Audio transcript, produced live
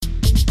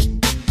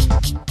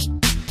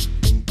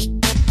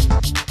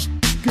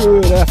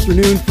Good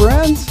afternoon,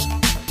 friends.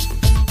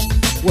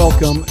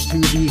 Welcome to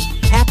the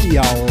happy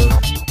hour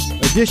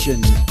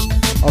edition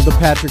of the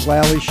Patrick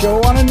Lally Show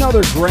on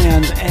another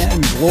grand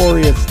and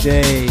glorious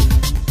day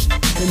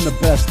in the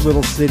best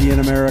little city in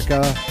America.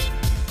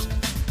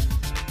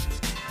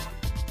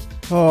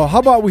 Oh, how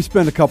about we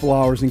spend a couple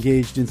hours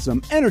engaged in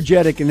some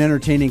energetic and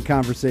entertaining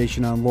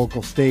conversation on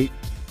local, state,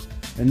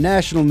 and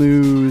national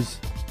news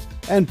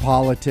and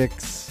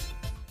politics.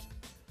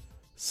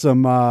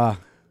 Some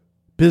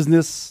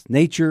business,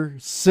 nature,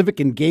 civic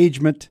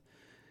engagement.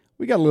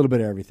 We got a little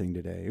bit of everything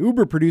today.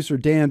 Uber producer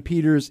Dan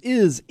Peters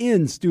is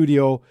in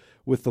studio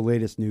with the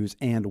latest news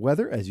and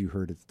weather, as you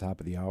heard at the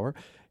top of the hour.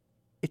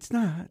 It's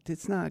not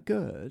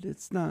good.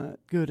 It's not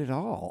good at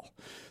all.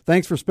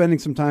 Thanks for spending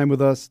some time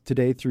with us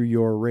today through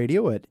your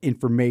radio at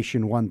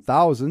Information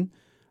 1000,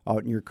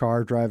 out in your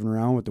car driving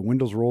around with the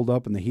windows rolled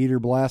up and the heater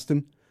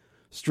blasting,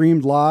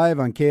 streamed live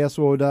on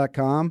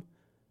KSOO.com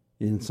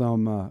in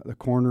the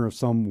corner of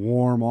some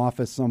warm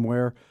office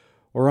somewhere,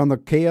 or on the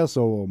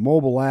KSOO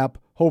mobile app,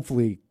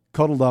 hopefully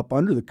cuddled up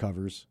under the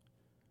covers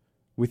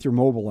with your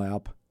mobile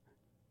app.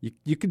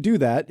 You can do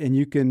that, and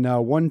you can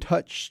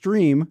one-touch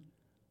stream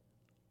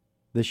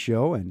this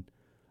show and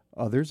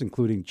others,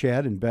 including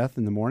Chad and Beth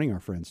in the morning, our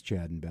friends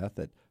Chad and Beth,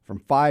 from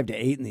 5 to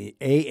 8 in the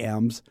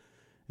AMs,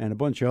 and a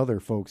bunch of other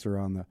folks are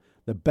on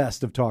the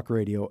best of talk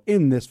radio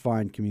in this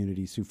fine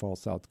community, Sioux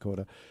Falls, South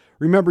Dakota.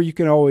 Remember, you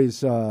can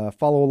always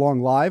follow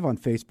along live on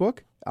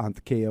Facebook, on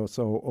the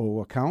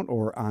KSOO account,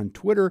 or on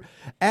Twitter,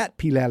 at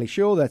P-Lally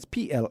Show. That's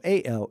P-L-A-L-L-E-Y.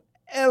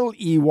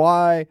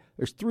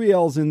 There's 3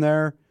 L's in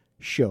there.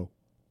 Show.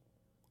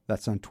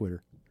 That's on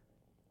Twitter.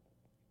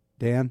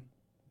 Dan,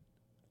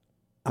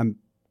 I'm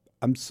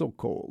so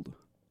cold.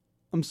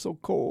 I'm so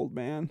cold,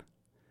 man.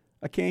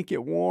 I can't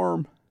get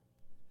warm.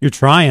 You're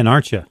trying,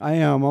 aren't you? I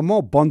am. I'm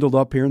all bundled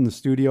up here in the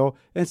studio.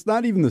 And it's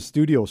not even the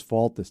studio's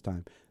fault this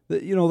time.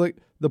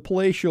 The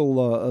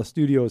palatial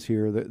studios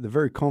here, the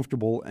very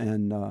comfortable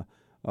and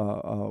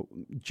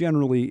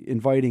generally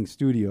inviting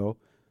studio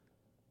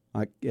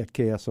at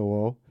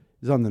KSOO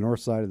is on the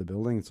north side of the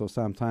building. And so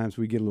sometimes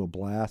we get a little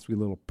blast, we get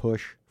a little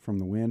push from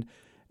the wind.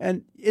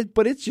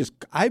 But it's just,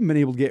 I haven't been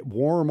able to get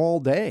warm all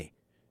day.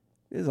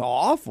 It's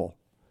awful.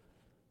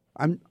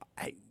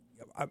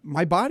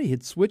 My body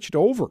had switched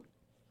over.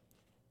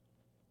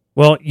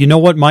 Well, you know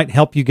what might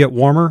help you get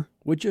warmer?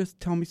 Would you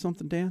tell me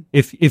something, Dan?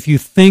 If you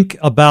think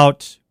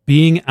about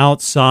being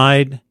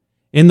outside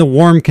in the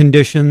warm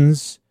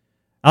conditions,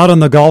 out on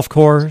the golf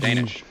course.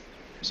 Danish.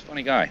 He's a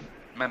funny guy.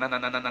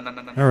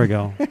 There we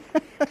go.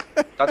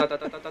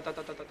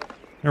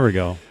 There we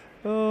go.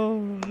 Oh.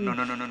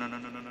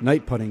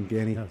 Night putting,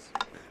 Danny. Yes.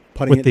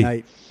 Putting at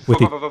night. With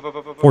the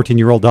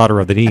 14-year-old daughter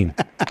of the dean.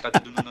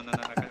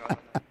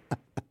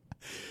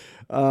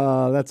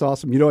 That's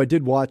awesome. I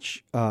did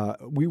watch,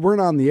 we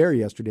weren't on the air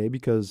yesterday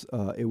because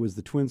it was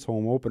the Twins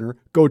home opener.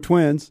 Go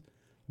Twins.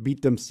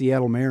 Beat them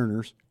Seattle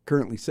Mariners,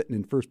 currently sitting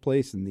in first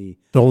place in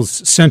those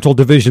Central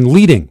Division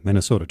leading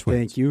Minnesota Twins.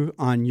 Thank you.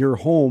 On your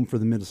home for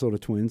the Minnesota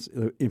Twins,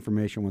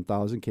 Information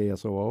 1000,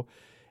 KSOO.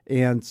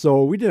 And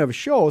so we didn't have a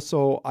show,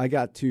 so I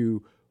got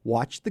to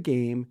watch the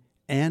game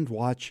and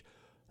watch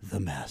the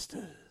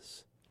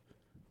Masters.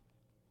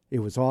 It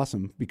was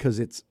awesome because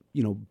it's,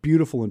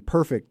 beautiful and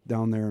perfect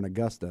down there in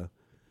Augusta.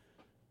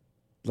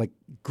 Like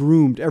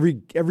groomed.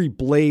 Every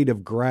blade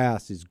of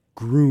grass is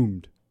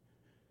groomed.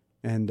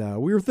 And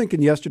we were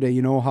thinking yesterday,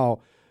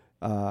 how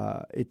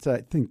it's,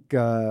 I think,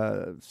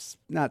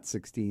 not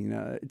 16.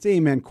 It's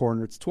Amen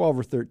Corner. It's 12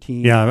 or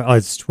 13. Yeah,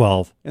 it's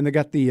 12. And they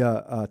got the,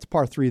 it's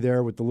par 3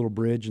 there with the little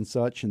bridge and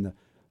such and the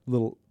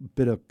little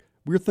bit of,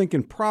 we were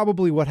thinking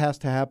probably what has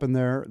to happen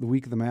there the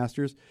week of the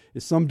Masters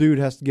is some dude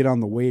has to get on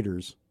the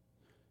waders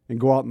and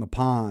go out in the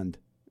pond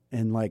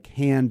and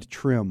hand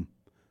trim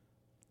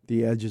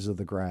the edges of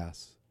the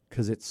grass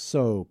because it's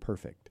so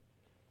perfect.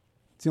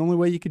 It's the only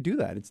way you could do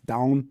that. It's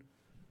down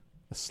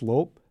a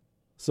slope.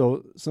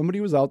 So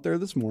somebody was out there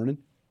this morning,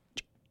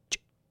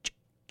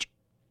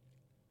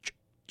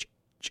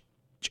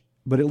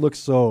 but it looks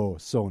so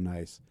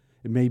nice.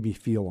 It made me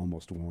feel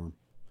almost warm.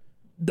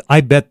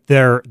 I bet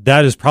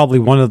that is probably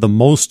one of the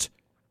most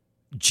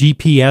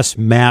GPS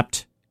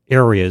mapped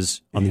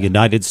areas on the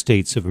United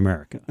States of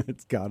America.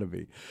 It's got to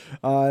be.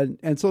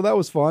 And so that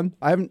was fun.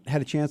 I haven't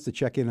had a chance to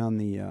check in on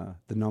the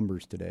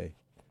numbers today,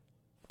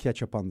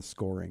 catch up on the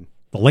scoring.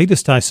 The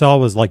latest I saw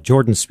was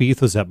Jordan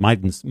Spieth was at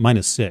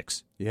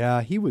 -6.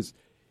 Yeah,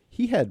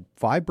 he had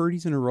 5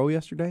 birdies in a row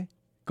yesterday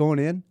going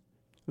in.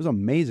 It was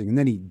amazing. And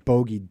then he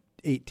bogeyed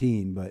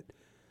 18, but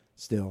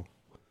still,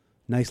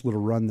 nice little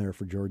run there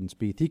for Jordan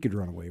Spieth. He could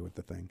run away with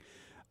the thing.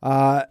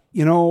 I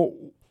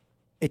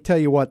tell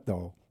you what,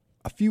 though,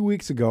 a few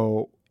weeks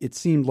ago, it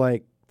seemed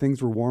like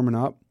things were warming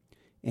up,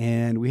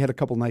 and we had a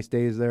couple nice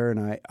days there,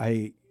 and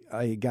I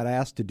got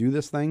asked to do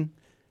this thing,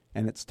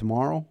 and it's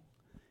tomorrow.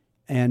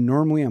 And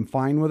normally I'm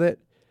fine with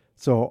it.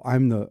 So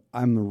I'm the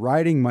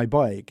riding my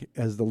bike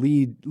as the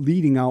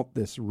leading out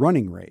this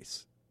running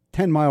race,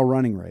 10-mile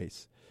running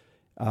race.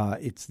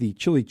 It's the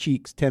Chili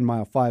Cheeks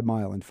 10-mile,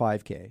 5-mile, and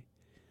 5K.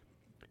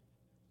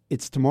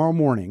 it's tomorrow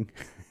morning.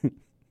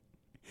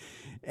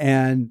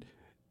 And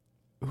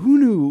who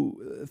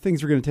knew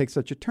things were going to take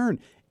such a turn?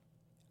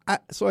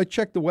 So I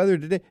checked the weather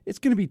today. It's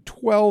going to be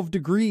 12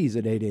 degrees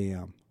at 8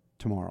 a.m.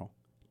 tomorrow.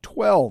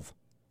 12.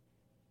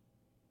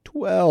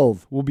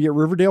 We'll be at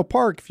Riverdale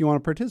Park if you want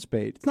to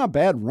participate. It's not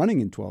bad running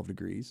in 12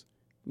 degrees.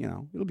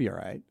 It'll be all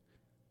right.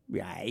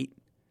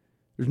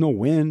 There's no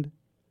wind.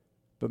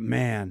 But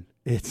man,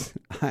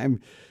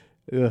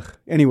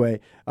 Anyway,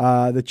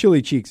 the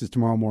Chili Cheeks is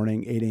tomorrow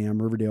morning, 8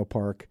 a.m., Riverdale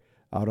Park,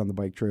 out on the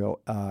bike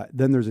trail.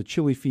 Then there's a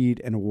chili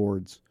feed and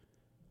awards.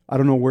 I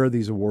don't know where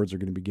these awards are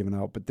going to be given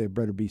out, but they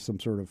better be some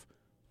sort of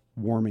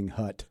warming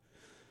hut.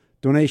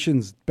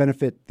 Donations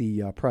benefit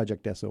the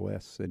Project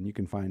SOS, and you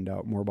can find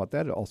out more about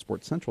that at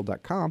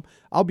allsportscentral.com.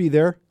 I'll be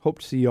there. Hope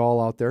to see you all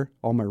out there,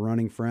 all my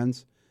running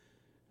friends.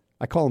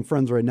 I call them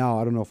friends right now.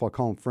 I don't know if I'll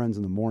call them friends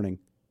in the morning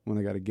when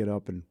I got to get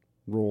up and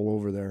roll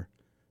over there.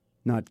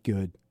 Not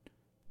good.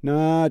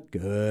 Not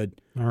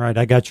good. All right,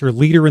 I got your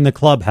leader in the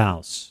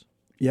clubhouse.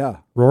 Yeah.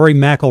 Rory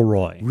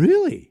McIlroy.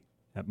 Really?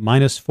 At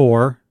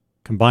 -4,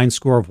 combined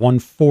score of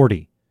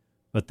 140.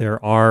 But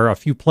there are a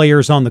few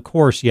players on the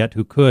course yet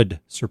who could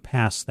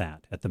surpass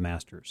that at the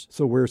Masters.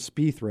 So where's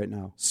Spieth right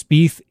now?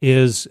 Spieth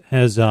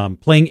has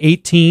playing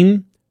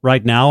 18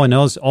 right now and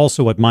is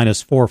also at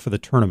 -4 for the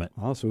tournament.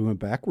 Oh, so we went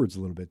backwards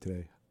a little bit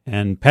today.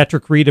 And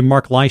Patrick Reed and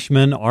Mark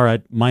Leishman are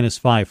at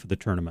 -5 for the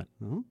tournament.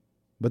 Oh.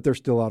 But they're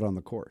still out on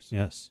the course.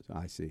 Yes.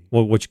 I see.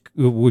 Well, which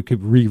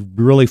could be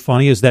really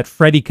funny is that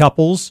Freddie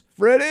Couples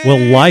Freddie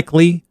will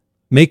likely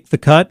make the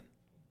cut,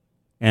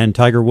 and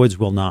Tiger Woods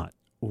will not.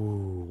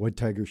 Ooh, what'd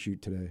Tiger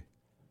shoot today?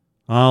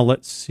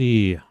 Let's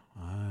see.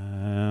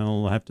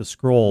 I'll have to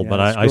scroll, Yeah, but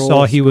I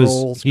saw he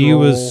scroll.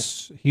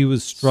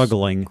 was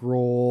struggling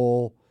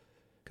Scroll.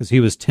 because he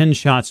was 10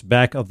 shots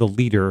back of the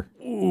leader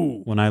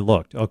when I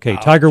looked. Okay,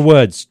 Ouch. Tiger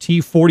Woods,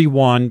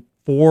 T41,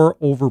 4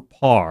 over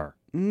par.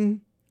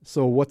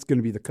 So what's going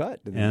to be the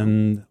cut?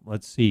 And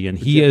let's see, and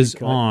he Projected is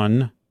cut.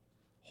 on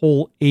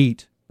hole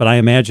 8, but I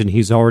imagine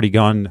he's already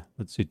gone.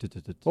 Let's see,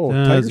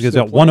 Tiger's he's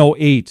still at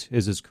 108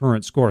 is his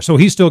current score, so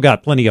he's still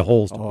got plenty of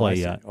holes to I play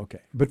see. yet.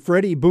 Okay. But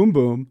Freddie Boom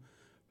Boom,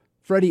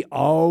 Freddie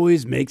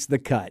always makes the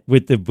cut.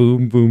 With the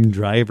boom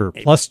driver,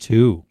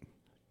 +2.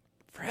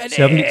 Freddie.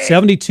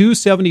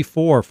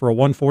 72-74 for a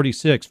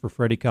 146 for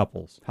Freddie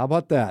Couples. How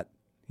about that?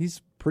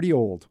 He's pretty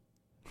old.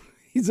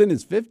 He's in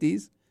his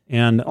 50s.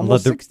 And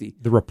Almost 60.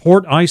 The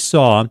report I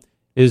saw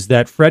is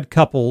that Fred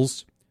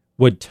Couples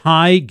would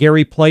tie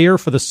Gary Player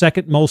for the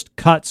second most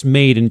cuts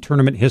made in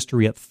tournament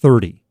history at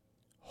 30.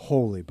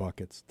 Holy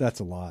buckets.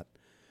 That's a lot.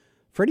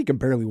 Freddie can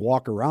barely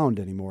walk around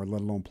anymore, let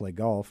alone play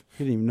golf.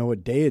 He didn't even know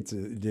what day it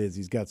is.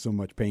 He's got so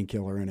much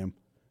painkiller in him.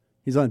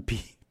 He's on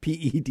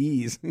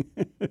PEDs.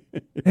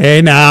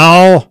 Hey,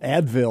 now.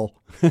 Advil.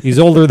 He's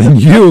older than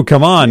you.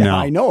 Come on Yeah, now.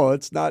 I know.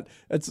 It's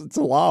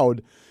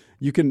allowed.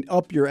 You can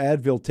up your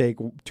Advil take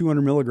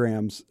 200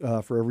 milligrams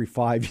for every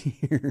 5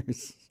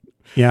 years.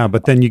 Yeah,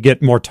 but then you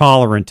get more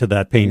tolerant to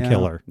that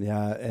painkiller.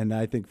 Yeah, and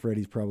I think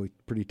Freddie's probably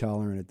pretty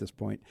tolerant at this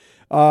point.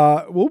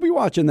 We'll be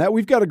watching that.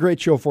 We've got a great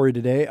show for you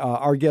today.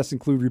 Our guests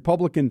include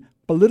Republican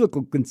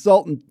political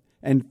consultant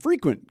and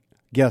frequent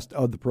guest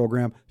of the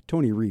program,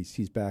 Tony Reese.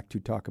 He's back to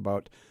talk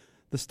about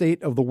the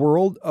state of the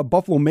world.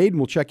 Buffalo Maiden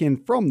will check in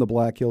from the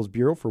Black Hills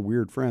Bureau for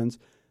Weird Friends.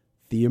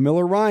 Thea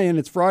Miller-Ryan,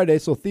 it's Friday,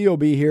 so Thea will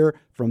be here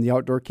from the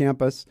outdoor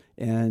campus,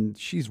 and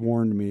she's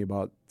warned me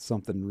about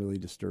something really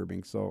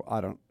disturbing, so I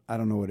don't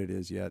know what it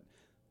is yet.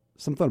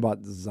 Something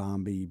about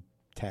zombie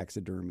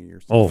taxidermy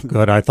or something. Oh,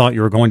 good. I thought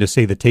you were going to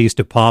say the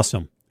taste of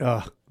possum.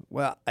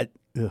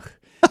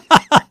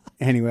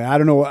 Anyway, I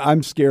don't know.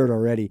 I'm scared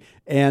already.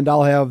 And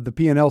I'll have the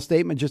P&L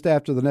statement just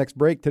after the next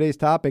break. Today's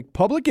topic,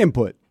 public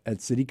input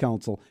at City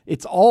Council.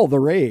 It's all the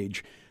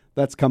rage.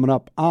 That's coming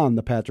up on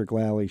the Patrick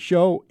Lally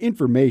Show.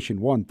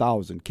 Information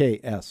 1000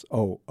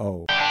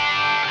 KSOO.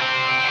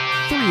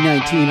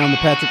 319 on the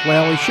Patrick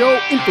Lally Show.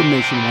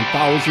 Information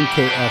 1000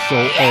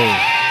 KSOO.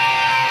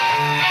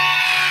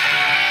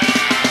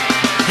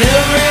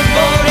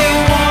 Everybody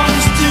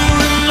wants to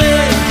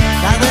live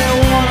how they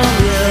want to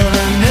live,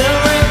 and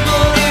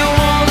everybody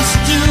wants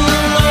to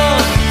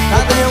love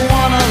how they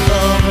want to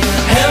love.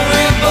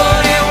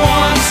 Everybody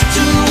wants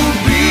to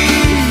be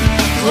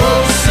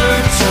closer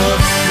to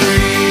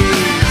free.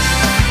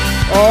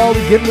 Oh,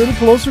 we get a little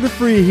closer to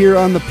free here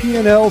on the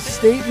P&L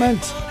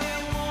statement.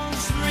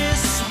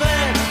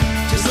 Respect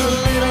just a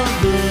little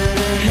bit,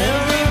 and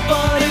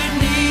everybody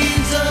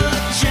needs a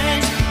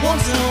chance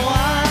once in a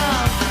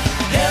while.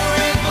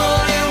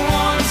 Everybody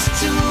wants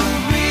to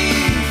be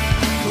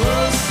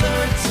closer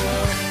to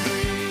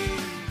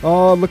free.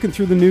 Oh, looking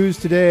through the news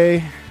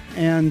today,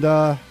 and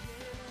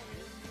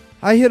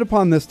I hit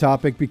upon this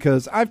topic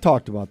because I've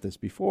talked about this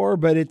before,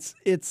 but it's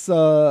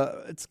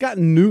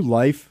gotten new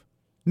life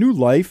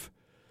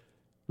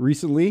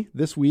recently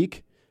this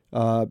week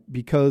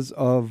because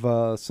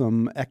of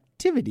some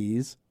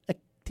activities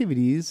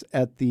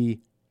at the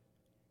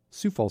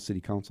Sioux Falls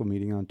City Council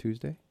meeting on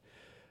Tuesday.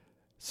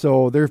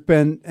 So there's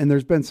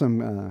been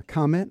some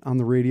comment on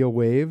the radio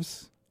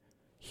waves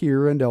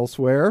here and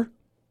elsewhere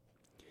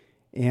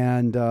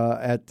and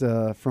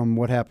from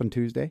what happened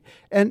Tuesday.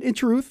 And in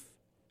truth,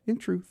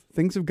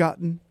 things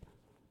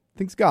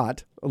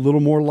got a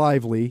little more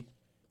lively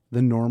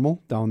than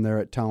normal down there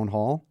at Town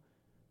Hall,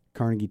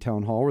 Carnegie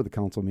Town Hall, where the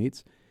council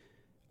meets.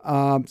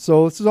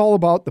 So this is all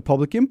about the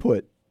public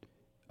input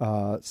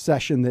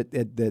session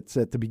that's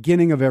at the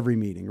beginning of every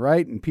meeting,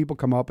 right? And people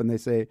come up and they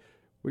say,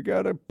 "We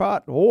got a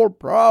pothole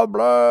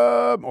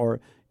problem," or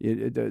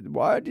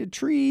 "Why the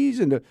trees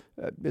and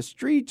the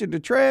streets and the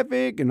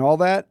traffic and all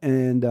that?"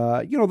 And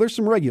there's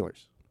some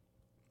regulars.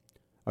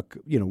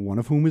 One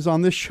of whom is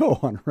on this show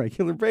on a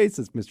regular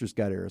basis, Mr.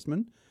 Scott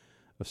Ehrisman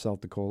of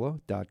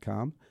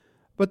SouthDakota.com.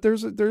 But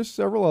there's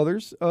several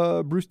others.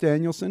 Bruce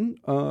Danielson,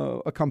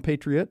 a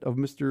compatriot of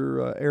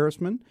Mr.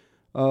 Ehrisman.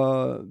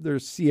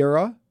 There's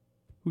Sierra,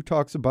 who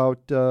talks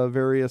about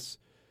various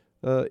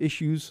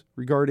issues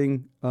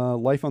regarding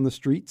life on the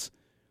streets.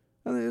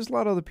 And there's a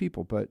lot of other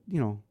people, but,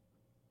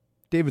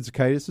 David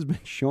Zakaitis has been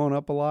showing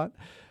up a lot,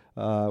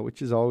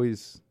 which is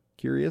always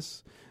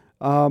curious.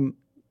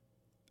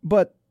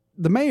 But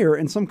the mayor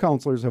and some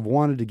councilors have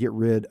wanted to get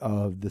rid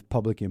of the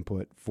public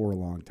input for a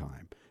long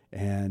time.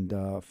 And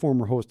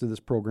former host of this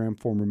program,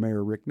 former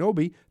Mayor Rick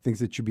Noby,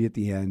 thinks it should be at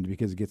the end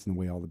because it gets in the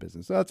way of all the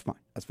business. So that's fine.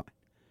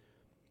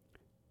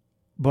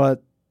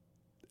 But,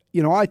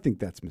 I think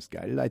that's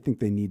misguided. I think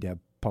they need to have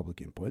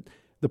public input.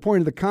 The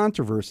point of the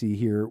controversy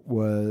here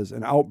was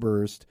an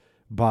outburst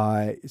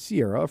by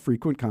Sierra, a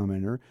frequent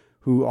commenter,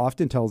 who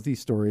often tells these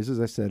stories, as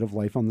I said, of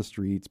life on the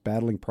streets,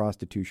 battling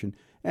prostitution.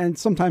 And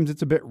sometimes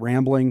it's a bit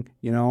rambling,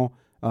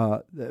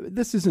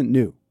 This isn't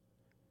new.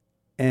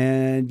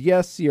 And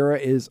yes, Sierra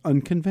is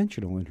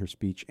unconventional in her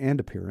speech and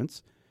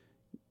appearance.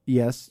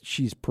 Yes,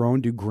 she's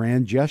prone to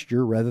grand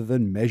gesture rather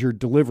than measured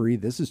delivery.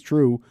 This is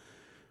true.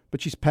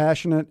 But she's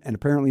passionate and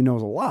apparently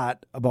knows a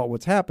lot about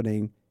what's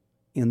happening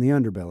in the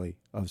underbelly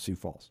of Sioux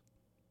Falls.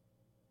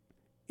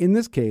 In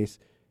this case,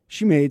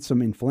 she made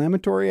some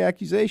inflammatory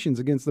accusations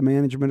against the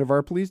management of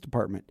our police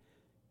department.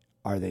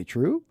 Are they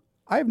true?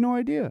 I have no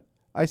idea.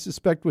 I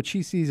suspect what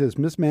she sees as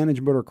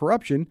mismanagement or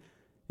corruption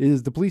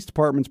is the police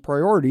department's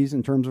priorities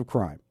in terms of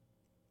crime.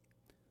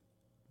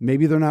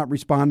 Maybe they're not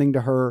responding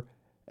to her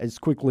as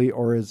quickly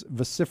or as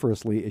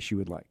vociferously as she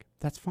would like.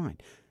 That's fine.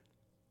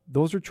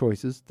 Those are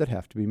choices that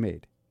have to be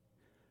made.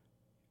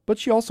 But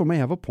she also may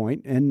have a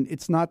point, and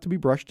it's not to be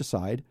brushed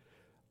aside.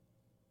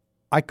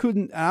 I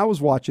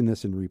was watching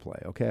this in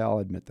replay, okay? I'll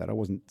admit that. I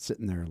wasn't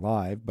sitting there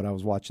live, but I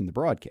was watching the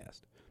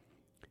broadcast.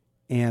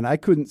 And I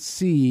couldn't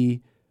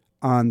see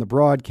on the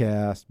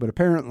broadcast, but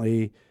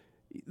apparently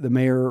the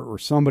mayor or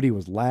somebody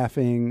was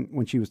laughing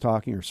when she was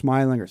talking or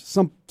smiling or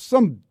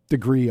some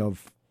degree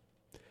of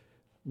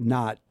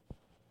not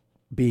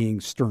being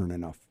stern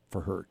enough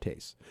for her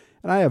taste.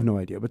 And I have no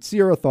idea. But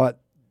Sierra thought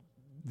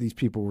these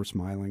people were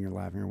smiling or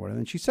laughing or whatever,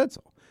 and she said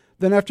so.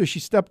 Then after she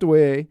stepped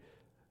away,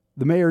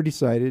 the mayor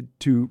decided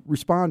to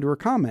respond to her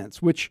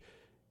comments, which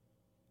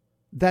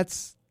I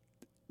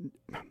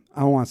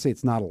don't want to say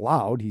it's not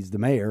allowed. He's the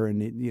mayor,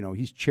 and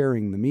he's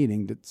chairing the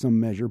meeting to some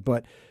measure,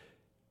 but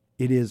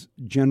it is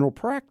general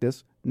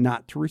practice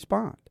not to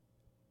respond.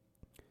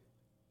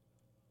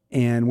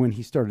 And when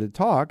he started to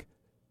talk,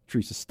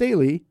 Teresa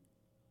Staley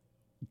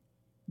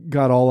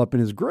got all up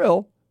in his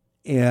grill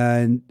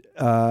and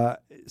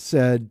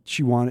said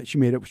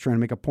was trying to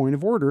make a point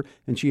of order,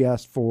 and she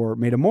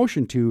made a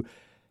motion to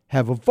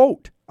have a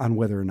vote on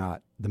whether or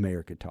not the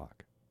mayor could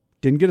talk.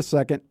 Didn't get a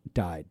second,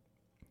 died.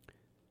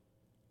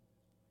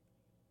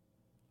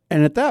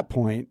 And at that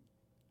point,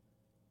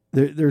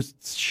 there's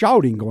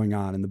shouting going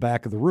on in the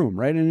back of the room,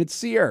 right? And it's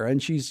Sierra,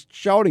 and she's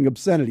shouting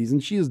obscenities,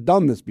 and she has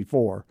done this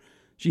before.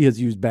 She has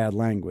used bad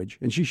language,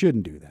 and she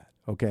shouldn't do that,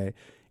 okay?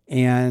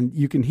 And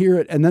you can hear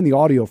it, and then the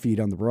audio feed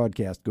on the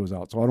broadcast goes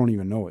out, so I don't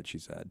even know what she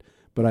said.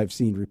 But I've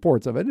seen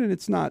reports of it, and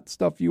it's not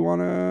stuff you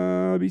want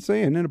to be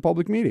saying in a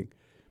public meeting.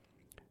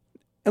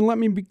 And let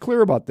me be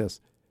clear about this.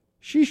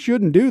 She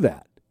shouldn't do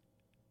that.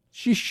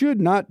 She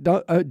should not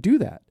do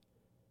that.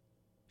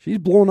 She's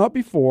blown up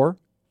before,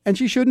 and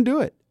she shouldn't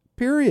do it,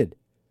 period.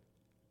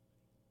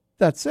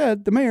 That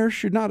said, the mayor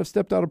should not have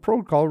stepped out of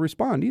protocol to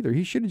respond either.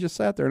 He should have just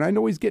sat there. And I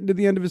know he's getting to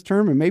the end of his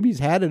term, and maybe he's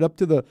had it up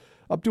to the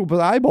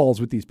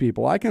eyeballs with these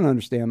people. I can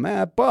understand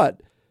that,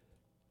 but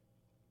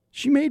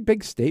she made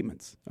big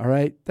statements, all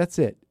right? That's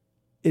it.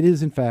 It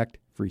is, in fact,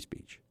 free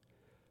speech.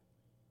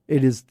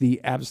 It is the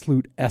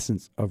absolute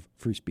essence of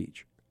free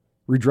speech,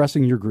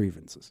 redressing your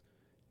grievances.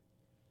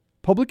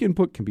 Public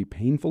input can be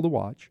painful to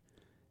watch.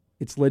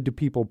 It's led to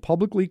people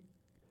publicly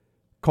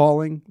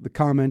calling the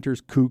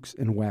commenters kooks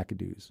and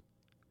wackadoos.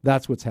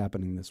 That's what's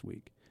happening this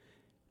week.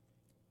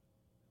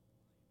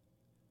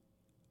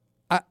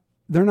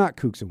 They're not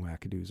kooks and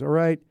wackadoos, all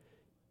right?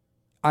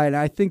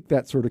 I think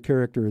that sort of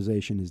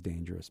characterization is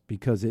dangerous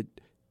because it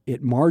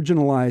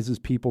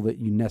marginalizes people that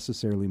you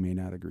necessarily may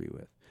not agree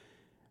with.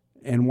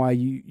 And why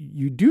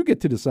you do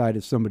get to decide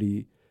if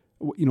somebody,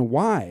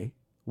 why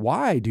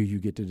do you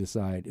get to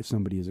decide if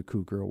somebody is a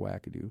kook or a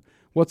wackadoo?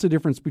 What's the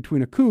difference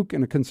between a kook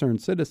and a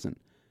concerned citizen?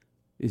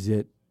 Is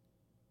it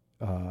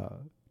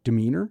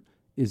demeanor?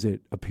 Is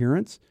it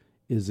appearance?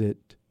 Is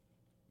it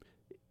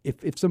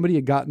If somebody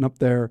had gotten up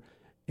there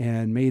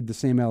and made the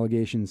same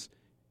allegations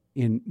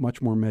in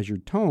much more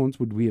measured tones,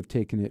 would we have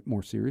taken it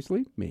more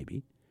seriously?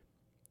 Maybe.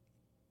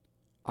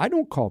 I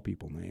don't call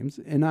people names,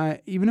 and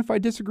even if I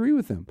disagree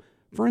with them.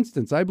 For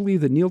instance, I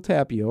believe that Neil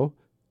Tapio,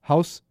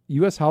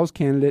 U.S. House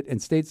candidate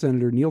and State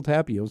Senator Neil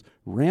Tapio's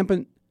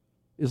rampant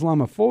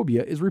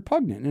Islamophobia is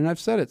repugnant, and I've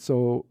said it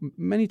so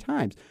many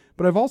times.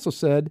 But I've also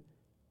said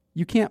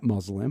you can't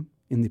muzzle him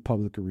in the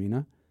public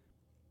arena.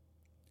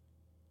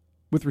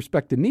 With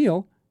respect to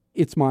Neil,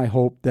 it's my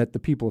hope that the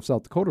people of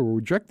South Dakota will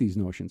reject these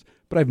notions,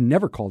 but I've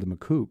never called him a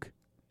kook.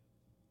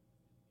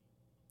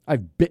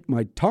 I've bit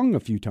my tongue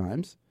a few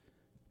times.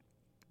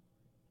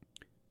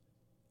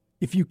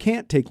 If you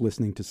can't take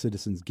listening to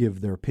citizens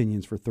give their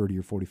opinions for 30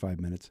 or 45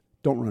 minutes,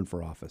 don't run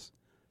for office.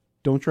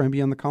 Don't try and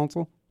be on the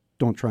council.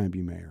 Don't try and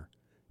be mayor.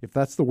 If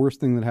that's the worst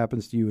thing that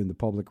happens to you in the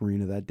public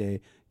arena that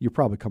day, you'll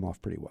probably come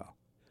off pretty well.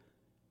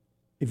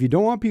 If you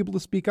don't want people to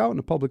speak out in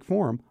a public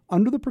forum,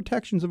 under the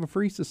protections of a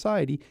free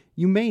society,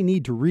 you may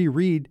need to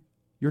reread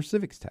your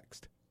civics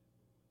text.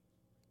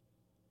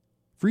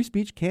 Free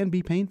speech can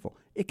be painful.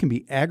 It can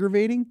be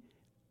aggravating,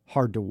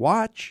 hard to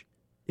watch.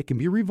 It can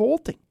be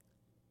revolting.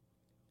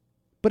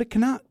 But it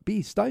cannot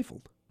be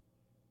stifled.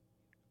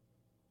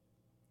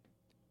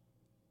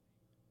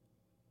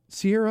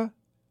 Sierra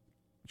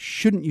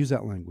shouldn't use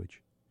that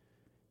language.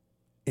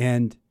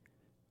 And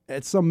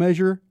at some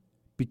measure,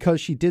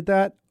 because she did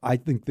that, I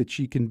think that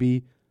she can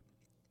be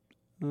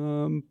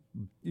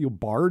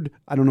barred.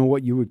 I don't know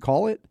what you would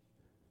call it.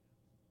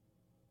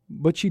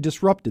 But she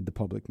disrupted the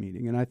public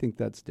meeting, and I think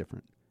that's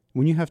different.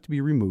 When you have to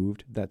be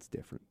removed, that's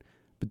different.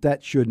 But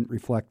that shouldn't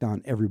reflect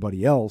on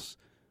everybody else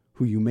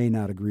who you may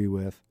not agree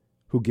with,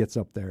 who gets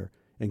up there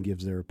and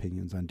gives their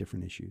opinions on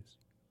different issues.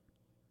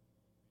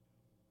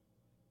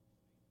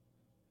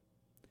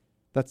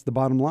 That's the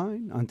bottom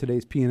line on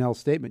today's P&L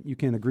statement. You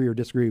can agree or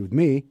disagree with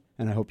me,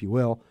 and I hope you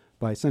will,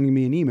 by sending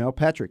me an email,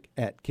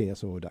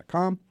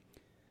 patrick@ksoo.com.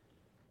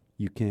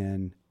 You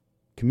can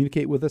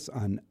communicate with us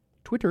on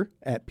Twitter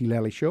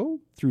 @Pilali Show,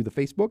 through the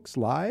Facebooks,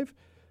 live,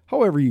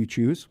 however you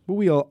choose. But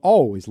we'll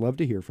always love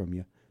to hear from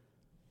you.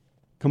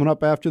 Coming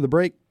up after the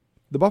break,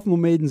 the Buffalo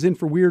Maidens in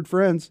for Weird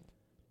Friends.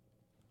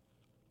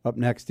 Up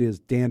next is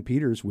Dan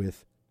Peters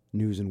with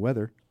news and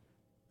weather.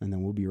 And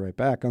then we'll be right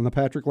back on the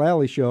Patrick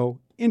Lally Show,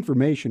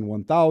 Information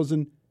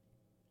 1000,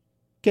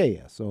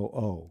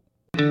 KSOO.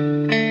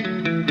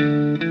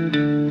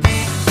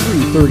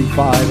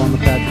 3:35 on the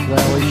Patrick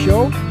Lally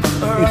Show,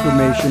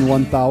 Information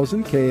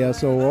 1000,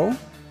 KSOO.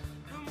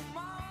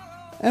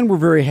 And we're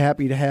very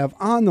happy to have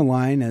on the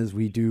line, as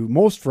we do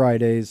most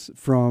Fridays,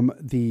 from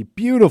the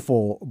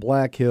beautiful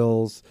Black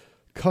Hills,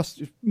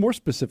 more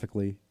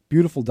specifically,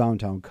 beautiful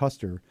downtown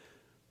Custer,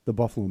 the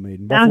Buffalo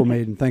Maiden. Buffalo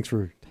Maiden, thanks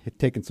for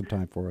taking some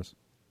time for us.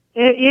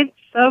 It's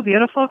so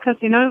beautiful because,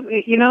 you know,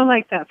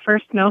 like that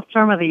first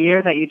snowstorm of the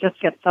year that you just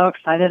get so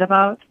excited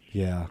about?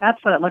 Yeah.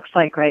 That's what it looks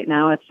like right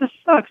now. It's just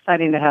so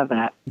exciting to have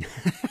that.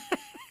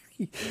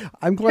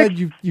 I'm glad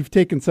you've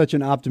taken such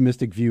an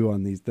optimistic view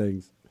on these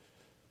things.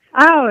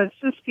 Oh, it's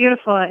just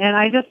beautiful. And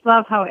I just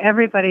love how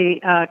everybody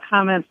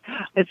comments,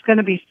 it's going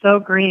to be so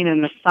green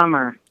in the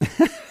summer.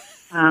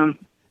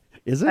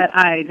 Is it? But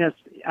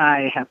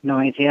I have no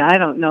idea. I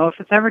don't know if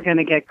it's ever going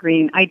to get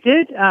green. I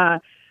did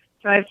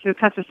drive through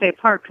Custer State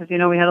Park because, you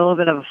know, we had a little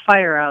bit of a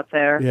fire out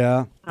there.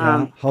 Yeah.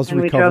 How's the recovery?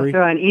 And we drove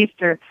through on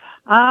Easter.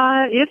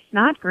 It's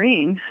not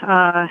green,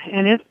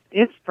 and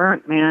it's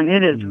burnt, man.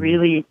 It is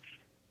really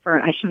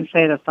burnt. I shouldn't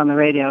say this on the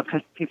radio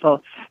because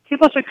people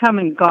should come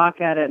and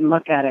gawk at it and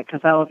look at it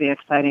because that will be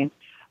exciting.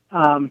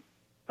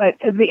 But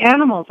the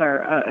animals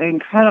are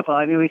incredible.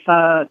 I mean, we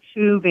saw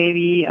 2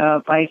 baby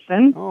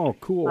bison. Oh,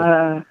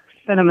 cool.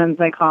 Cinnamons,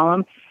 they call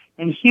them,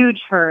 and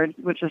huge herd,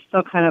 which is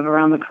still kind of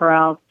around the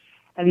corrals.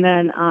 And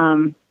then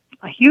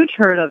a huge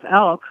herd of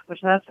elk, which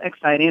that's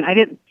exciting. I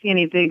didn't see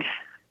any big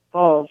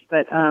bulls,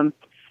 but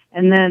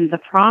and then the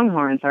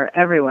pronghorns are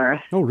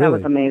everywhere. Oh, really? That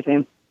was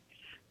amazing.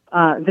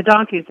 The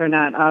donkeys are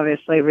not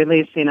obviously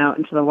releasing out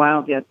into the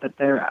wild yet, but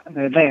they're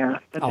there.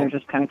 But they're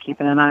just kind of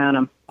keeping an eye on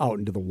them. Out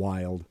into the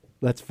wild.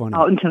 That's funny.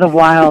 Out into the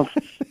wild,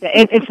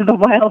 into the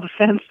wild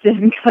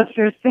fenced-in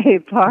Custer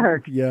State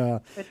Park. Yeah,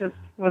 which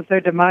was their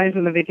demise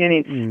in the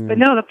beginning. But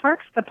no, the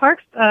parks,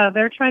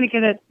 they're trying to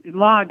get it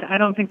logged. I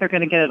don't think they're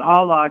going to get it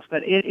all logged,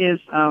 but it is.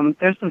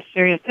 There's some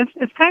serious.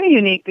 It's kind of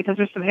unique because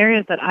there's some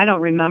areas that I don't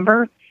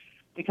remember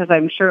because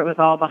I'm sure it was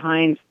all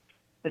behind.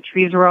 The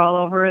trees were all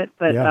over it,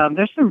 but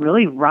there's some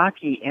really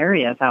rocky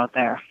areas out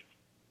there.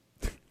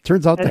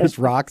 Turns out there's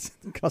rocks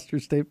in Custer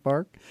State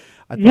Park.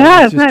 I thought yeah,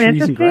 it was isn't that just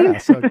trees and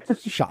interesting? grass. So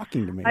it's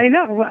shocking to me. I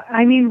know.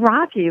 I mean,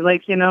 rocky,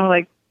 like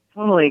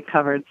totally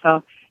covered.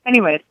 So,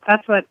 anyways,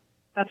 that's what's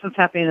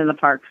happening in the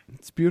park.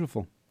 It's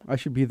beautiful. I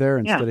should be there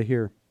instead of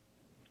here.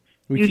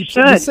 We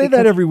say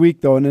that every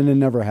week though, and then it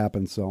never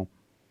happens. So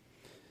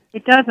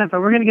it doesn't. But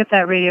we're going to get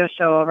that radio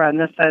show over on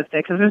this Thursday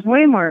because there's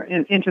way more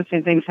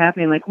interesting things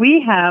happening. Like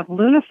we have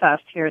Luna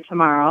Fest here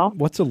tomorrow.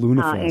 What's a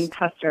Luna Fest? In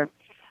Custer.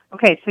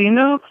 Okay, so you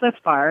know Cliff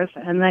Bars,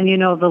 and then you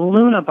know the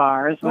Luna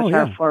Bars, which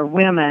are for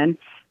women.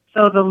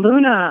 So the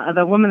Luna,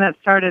 the woman that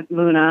started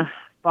Luna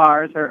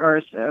Bars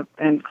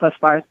and Cliff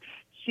Bars,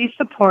 she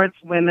supports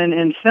women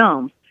in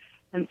film.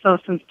 And so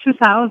since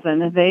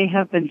 2000, they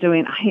have been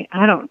doing,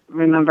 I don't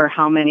remember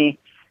how many,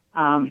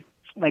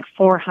 like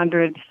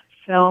 400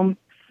 films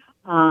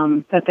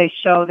that they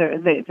show.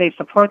 They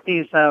support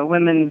these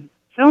women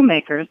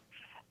filmmakers,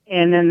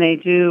 and then they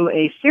do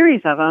a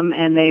series of them,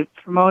 and they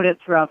promote it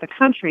throughout the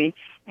country.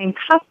 And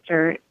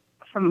Custer,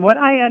 from what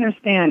I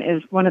understand,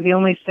 is one of the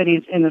only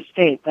cities in the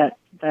state that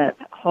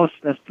hosts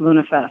this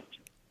Luna Fest.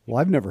 Well,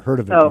 I've never heard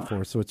of it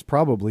before, so it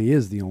probably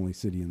is the only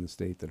city in the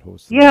state that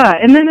hosts it. Yeah,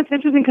 and then it's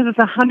interesting because it's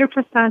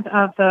 100%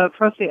 of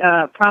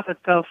the profits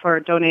go for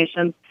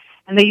donations,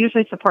 and they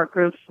usually support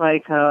groups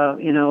like,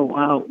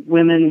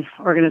 women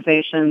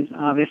organizations,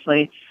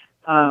 obviously.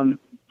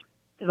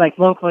 Like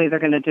locally, they're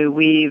going to do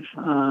Weave.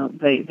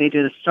 They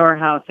do the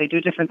Storehouse. They do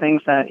different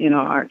things that,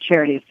 are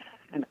charities,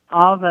 and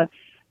all the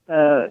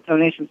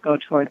donations go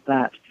towards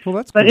that. Well,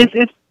 that's but cool.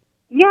 it's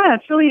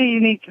really a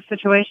unique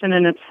situation,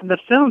 and the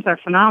films are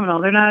phenomenal.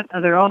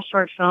 They're all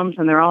short films,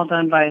 and they're all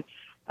done by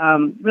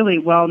really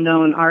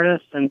well-known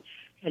artists, and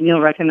you'll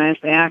recognize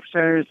the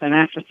actors and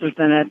actresses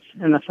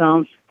in the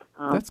films.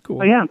 That's cool.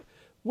 So yeah,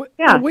 Wait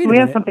we a have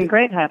minute. something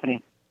great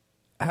happening.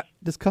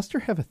 Does Custer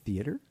have a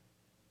theater?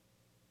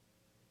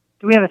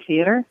 Do we have a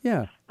theater?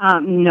 Yeah.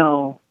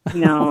 No,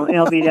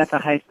 it'll be at the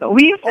high school.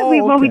 We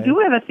do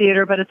have a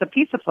theater, but it's a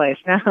pizza place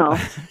now.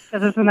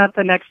 Because isn't that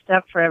the next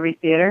step for every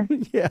theater?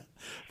 Yeah.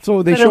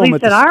 So they But show at them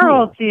least at at the our school.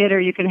 old theater,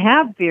 you can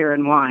have beer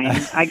and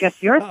wine. I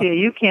guess your theater,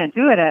 you can't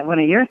do it at one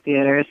of your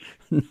theaters.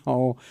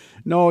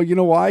 No, you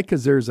know why?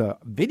 Because there's a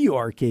video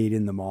arcade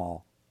in the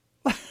mall.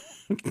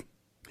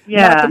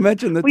 Yeah. Not to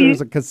mention that Well,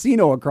 there's a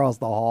casino across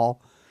the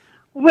hall.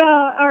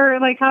 Well, or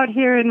like out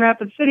here in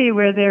Rapid City,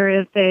 where there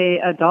is a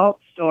adult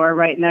store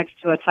right next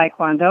to a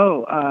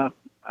Taekwondo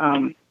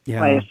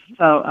place.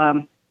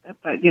 So,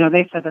 but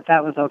they said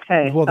that was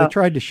okay. Well, so they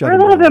tried to shut We're a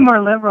it little down. bit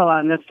more liberal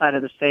on this side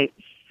of the state.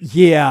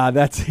 Yeah,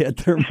 that's it.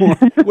 They're more.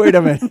 Wait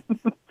a minute.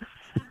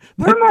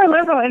 We're more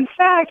liberal. In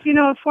fact,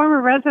 a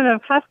former resident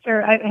of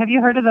Custer, have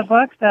you heard of the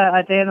book,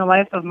 A Day in the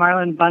Life of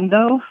Marlon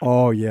Bundo?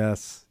 Oh,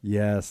 yes.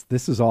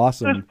 This is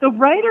awesome. The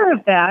writer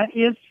of that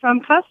is from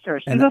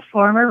Custer. She's a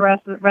former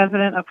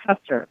resident of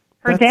Custer.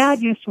 Her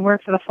dad used to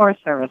work for the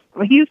Forest Service.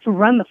 Well, he used to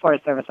run the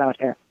Forest Service out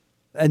here.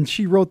 And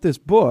she wrote this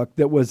book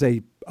that was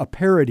a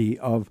parody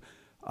of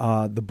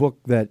the book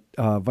that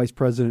Vice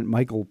President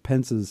Michael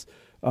Pence's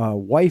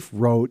wife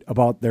wrote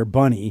about their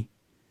bunny.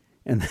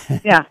 And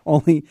yeah.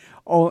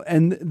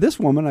 And this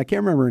woman, I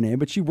can't remember her name,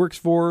 but she works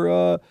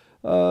for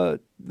not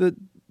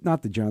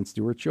the Jon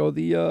Stewart show,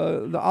 the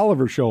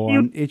Oliver show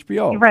on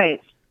HBO.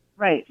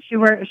 Right. She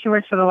works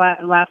for the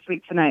Last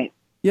Week Tonight.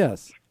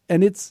 Yes,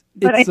 and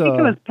But I think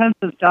it was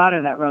Pence's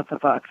daughter that wrote the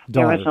book,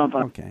 the original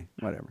book. Okay,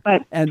 whatever.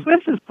 But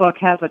Twist's book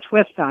has a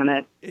twist on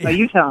it. So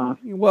you tell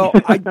him. Well,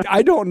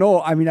 I don't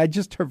know. I mean, I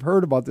just have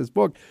heard about this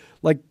book.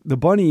 Like the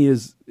bunny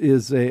is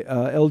a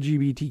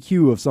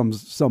LGBTQ of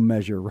some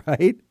measure,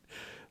 right?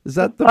 Is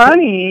that the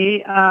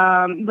bunny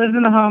lives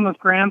in the home of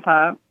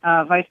Grandpa,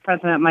 Vice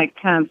President Mike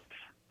Pence,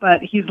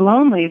 but he's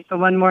lonely. So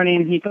one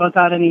morning he goes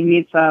out and he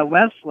meets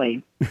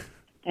Wesley,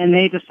 and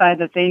they decide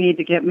that they need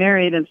to get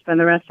married and spend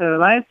the rest of their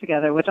lives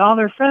together, which all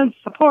their friends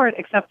support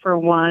except for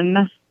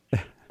one.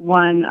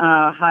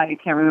 I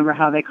can't remember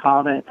how they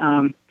called it.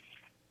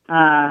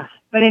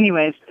 But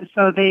anyways,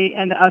 so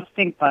and a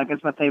stink bug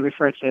is what they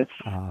refer to.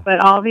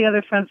 But all the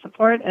other friends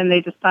support, and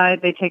they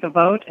decide they take a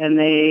vote, and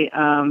they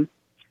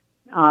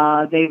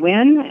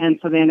win, and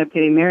so they end up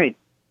getting married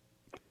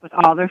with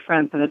all their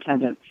friends in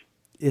attendance.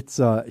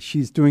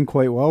 She's doing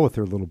quite well with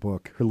her little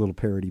book, her little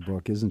parody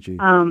book, isn't she?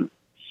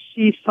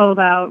 She sold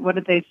out, what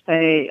did they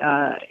say,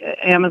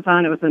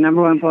 Amazon. It was the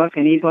 #1 book,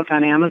 an ebook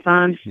on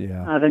Amazon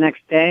the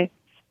next day.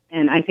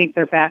 And I think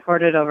they're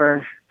back-ordered over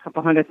a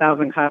couple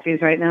 100,000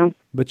 copies right now.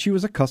 But she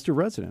was a Custer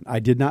resident. I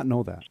did not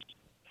know that.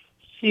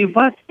 She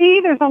was. See,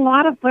 there's a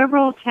lot of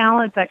liberal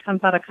talent that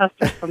comes out of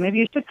Custer, so maybe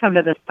you should come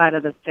to this side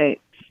of the state.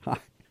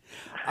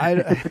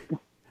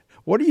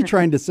 What are you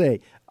trying to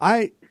say?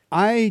 I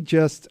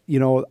just,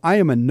 I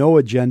am a no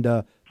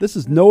agenda. This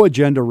is no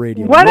agenda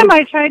radio. What am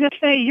I trying to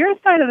say? Your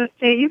side of the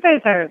state, you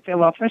guys are,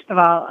 well, first of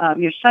all,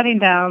 you're shutting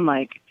down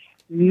like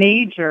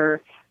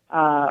major,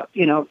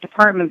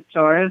 department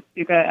stores.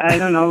 You guys, I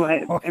don't know,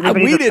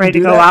 everybody's afraid to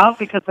go out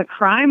because the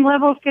crime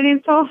level's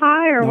getting so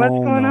high, or what's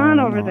going on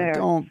over there?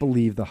 Don't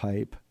believe the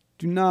hype.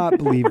 Do not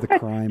believe the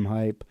crime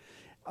hype.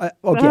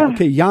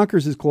 Okay,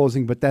 Yonkers is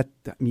closing, but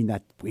we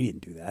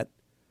didn't do that.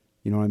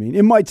 You know what I mean?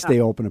 It might stay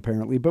open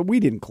apparently, but we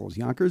didn't close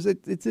Yonkers.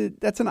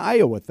 That's an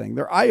Iowa thing.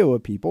 They're Iowa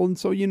people, and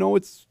so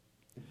it's.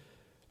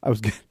 I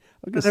was going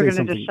to say they're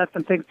something. going to just shut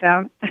some things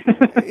down.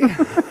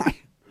 I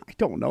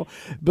don't know,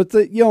 but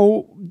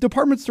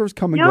department stores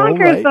come and Yonkers,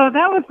 go. Right? So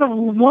that was the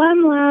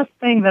one last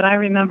thing that I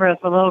remember as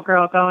a little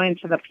girl going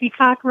to the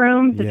Peacock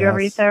Room. Did you ever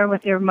eat there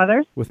with your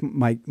mother? With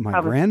my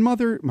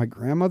grandmother. My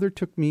grandmother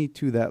took me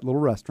to that little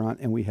restaurant,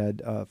 and we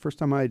had first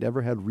time I'd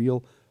ever had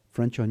real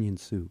French onion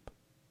soup.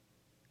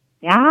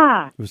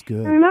 Yeah. It was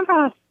good. I remember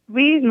us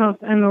sweet,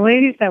 and the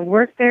ladies that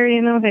worked there,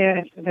 you know,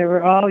 they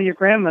were all your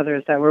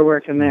grandmothers that were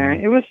working there.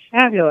 It was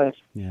fabulous.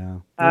 Yeah.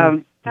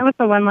 That was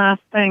the one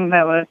last thing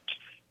that was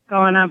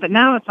going on, but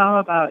now it's all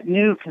about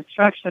new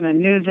construction and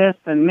new this,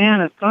 and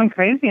man, it's going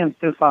crazy in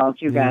Sioux Falls,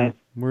 you guys.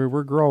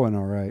 We're growing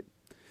all right.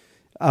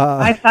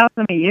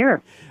 5,000 a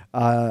year.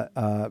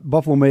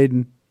 Buffalo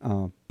Maiden,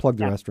 plug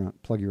the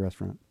restaurant. Plug your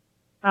restaurant.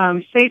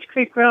 Sage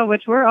Creek Grill,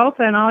 which we're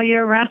open all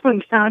year round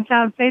in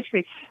downtown Sage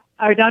Creek,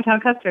 or downtown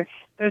Custer.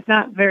 There's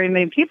not very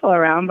many people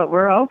around, but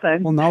we're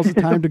open. Well, now's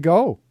the time to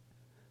go.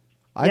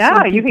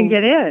 You can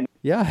get in.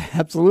 Yeah,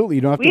 absolutely.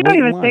 You don't have to We wait don't in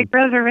even line. take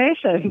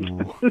reservations.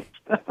 No.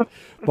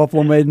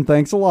 Buffalo Maiden,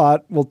 thanks a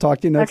lot. We'll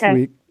talk to you next Okay.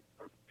 week.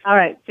 All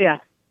right, see ya.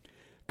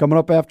 Coming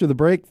up after the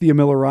break, Thea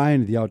Miller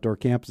Ryan of the Outdoor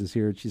Campus is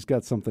here. She's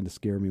got something to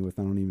scare me with.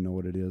 I don't even know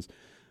what it is.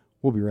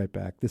 We'll be right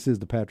back. This is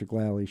the Patrick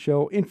Lally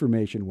Show.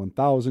 Information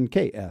 1000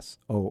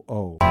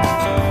 KSOO. A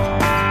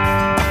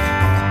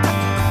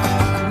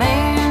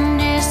man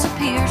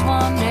disappears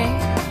one day,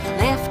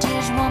 left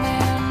his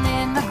woman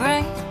in the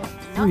grave.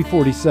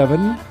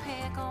 347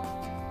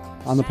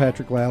 on the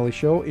Patrick Lally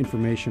Show.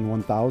 Information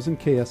 1000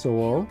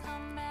 KSOO.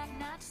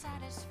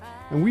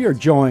 And we are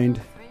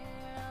joined.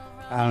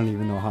 I don't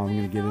even know how I'm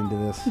going to get into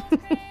this.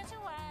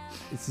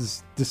 This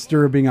is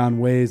disturbing on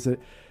ways that,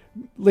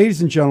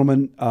 ladies and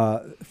gentlemen,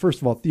 first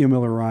of all, Thea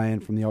Miller Ryan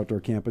from the Outdoor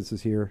Campus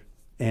is here.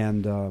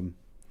 And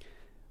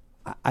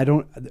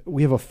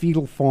we have a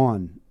fetal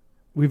fawn.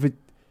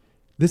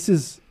 This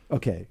is,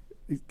 okay.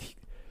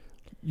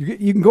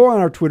 You can go on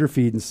our Twitter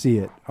feed and see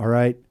it, all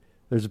right?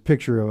 There's a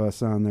picture of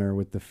us on there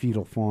with the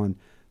fetal fawn.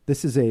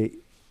 This is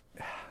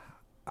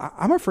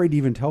I'm afraid to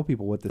even tell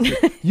people what this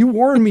is. You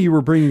warned me you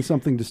were bringing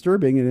something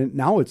disturbing, and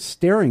now it's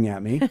staring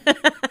at me.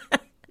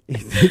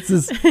 It's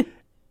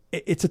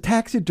a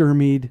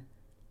taxidermied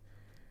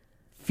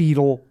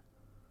fetal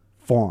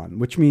fawn,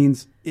 which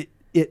means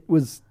it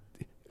was.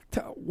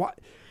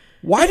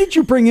 Why did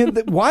you bring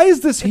it? Why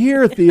is this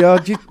here,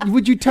 Thea?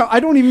 Would you tell? I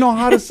don't even know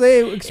how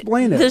to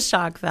explain it. The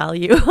shock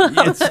value.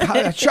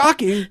 It's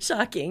shocking.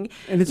 Shocking.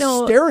 And it's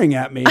staring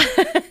at me.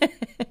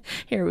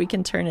 Here, we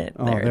can turn it.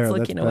 Oh, there, there, it's that's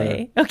looking better.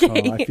 away.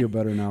 Okay. Oh, I feel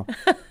better now.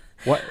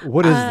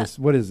 What is this?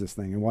 What is this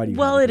thing, and why do you?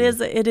 Well, have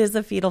it is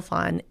a fetal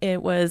fawn.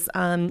 It was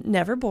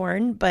never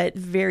born, but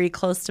very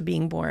close to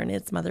being born.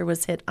 Its mother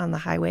was hit on the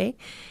highway,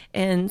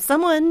 and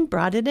someone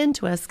brought it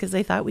into us because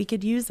they thought we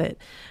could use it.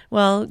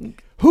 Well,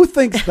 who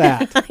thinks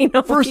that? I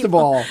know. First of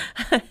all,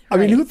 I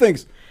mean, who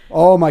thinks?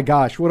 Oh my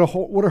gosh, what a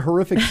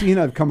horrific scene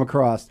I've come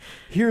across.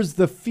 Here's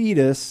the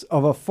fetus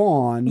of a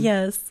fawn.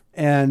 Yes.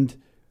 And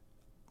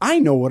I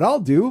know what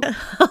I'll do.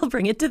 I'll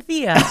bring it to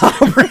Thea.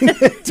 I'll bring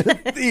it to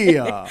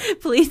Thea.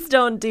 Please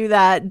don't do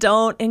that.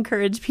 Don't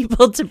encourage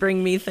people to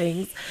bring me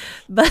things.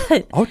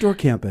 But Outdoor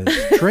Campus,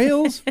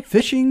 trails,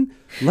 fishing,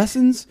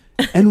 lessons,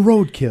 and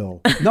roadkill.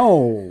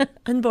 No.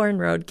 unborn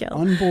roadkill.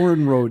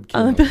 Unborn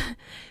roadkill.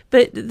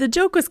 But the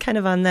joke was kind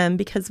of on them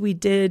because we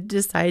did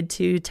decide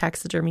to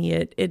taxidermy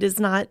it. It is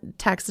not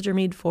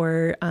taxidermied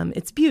for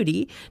its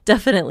beauty,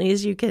 definitely,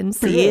 as you can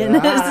see, and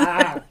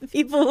as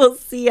people will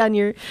see on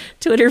your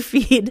Twitter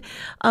feed.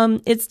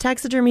 It's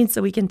taxidermied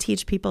so we can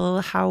teach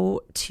people how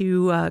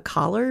to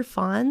collar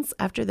fawns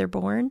after they're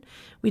born.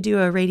 We do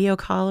a radio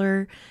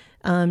collar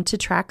to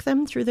track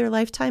them through their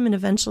lifetime, and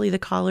eventually the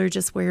collar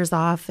just wears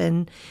off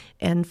and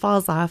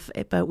falls off,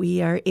 but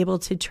we are able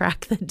to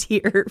track the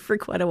deer for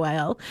quite a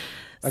while.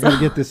 I got to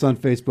get this on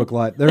Facebook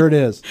Live. There it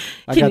is.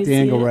 I Can got you the see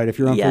angle it? right. If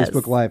you're on Yes.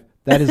 Facebook Live,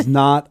 that is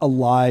not a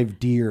live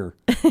deer.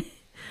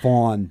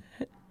 Fawn.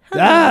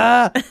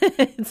 Ah!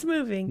 It's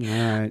moving.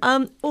 All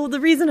right. Well, the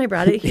reason I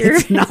brought it here,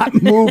 It's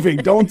not moving.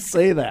 Don't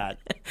say that.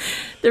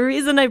 the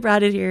reason I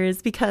brought it here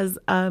is because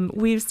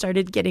we've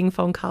started getting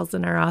phone calls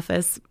in our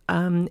office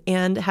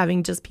and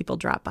having just people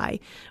drop by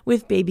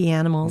with baby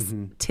animals.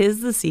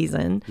 'Tis the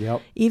season.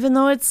 Yep. Even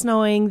though it's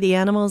snowing, the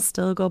animals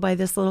still go by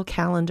this little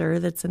calendar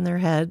that's in their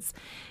heads.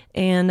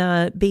 And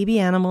baby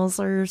animals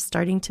are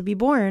starting to be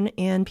born,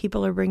 and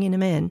people are bringing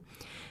them in.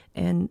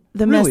 And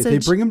the Really?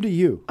 message... They bring them to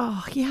you?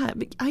 Oh, yeah.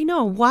 I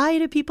know. Why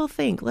do people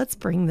think, let's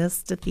bring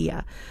this to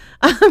Thea?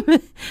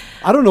 I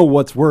don't know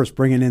what's worse,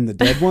 bringing in the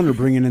dead one or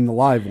bringing in the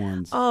live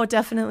ones. Oh,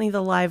 definitely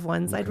the live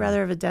ones. I'd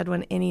rather have a dead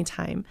one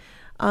anytime.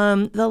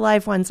 The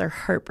live ones are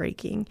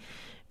heartbreaking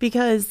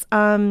because,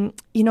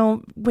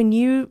 when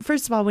you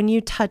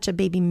touch a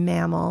baby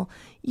mammal,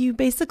 you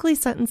basically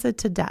sentence it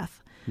to death.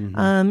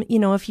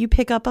 If you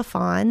pick up a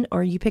fawn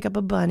or you pick up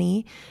a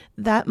bunny,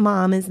 that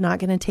mom is not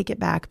going to take it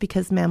back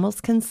because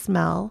mammals can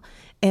smell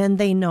and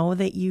they know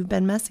that you've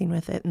been messing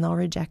with it and they'll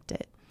reject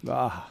it.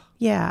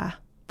 Yeah,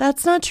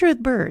 that's not true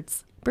with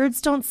birds. Birds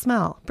don't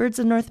smell. Birds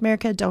in North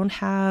America don't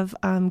have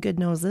good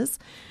noses.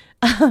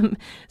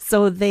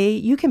 So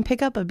you can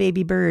pick up a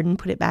baby bird and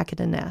put it back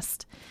in a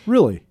nest.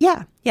 Really?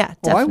 Yeah,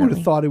 definitely. Oh, I would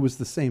have thought it was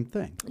the same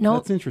thing. No,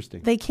 That's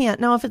interesting. They can't.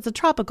 Now, if it's a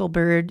tropical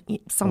bird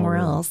somewhere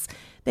else,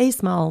 they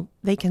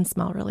can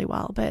smell really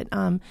well. But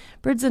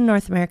birds in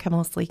North America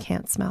mostly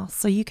can't smell.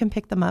 So you can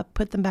pick them up,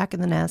 put them back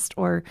in the nest,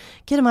 or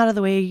get them out of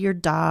the way of your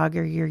dog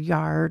or your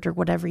yard or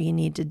whatever you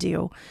need to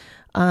do.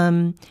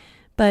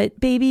 But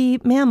baby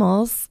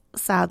mammals,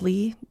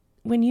 sadly,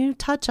 when you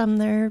touch them,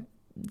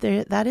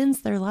 that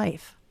ends their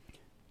life.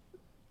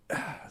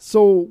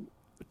 So,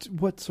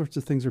 what sorts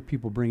of things are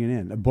people bringing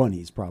in?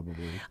 Bunnies,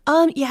 probably.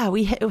 Yeah,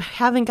 we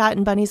haven't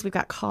gotten bunnies. We've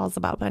got calls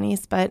about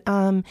bunnies, but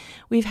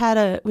we've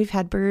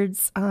had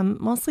birds,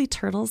 mostly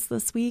turtles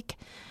this week,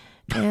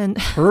 and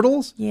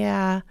Turtles?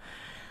 yeah.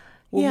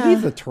 Well, Yeah.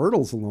 leave the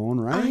turtles alone,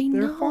 right? I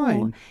They're know.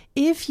 fine.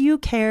 If you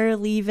care,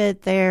 leave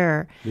it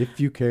there. If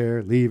you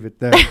care, leave it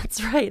there.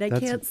 That's right. I That's-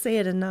 can't say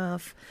it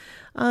enough.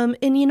 And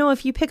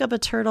if you pick up a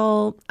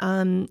turtle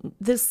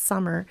this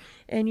summer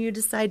and you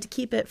decide to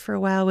keep it for a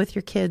while with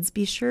your kids,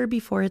 be sure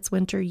before it's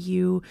winter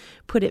you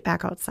put it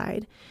back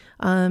outside.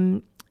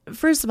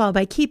 First of all,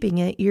 by keeping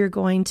it, you're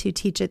going to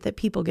teach it that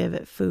people give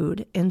it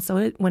food. And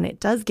so when it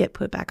does get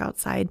put back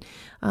outside,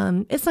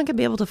 it's not going to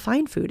be able to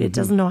find food. It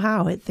doesn't know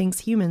how. It thinks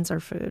humans are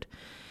food.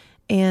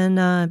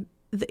 And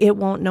it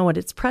won't know what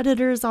its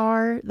predators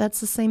are. That's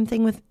the same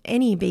thing with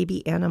any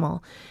baby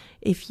animal.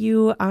 If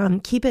you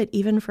keep it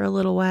even for a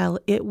little while,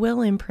 it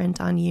will imprint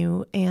on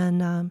you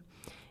and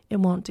it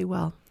won't do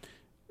well.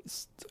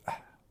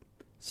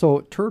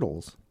 So,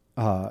 turtles.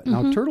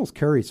 Now, turtles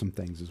carry some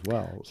things as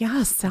well.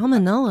 Yeah,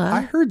 salmonella.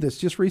 I heard this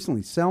just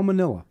recently.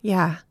 Salmonella.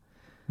 Yeah.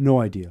 No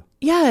idea.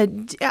 Yeah,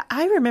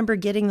 I remember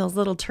getting those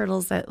little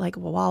turtles at like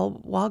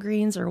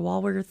Walgreens or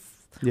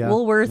Yeah.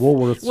 Woolworths.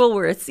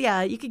 Woolworths.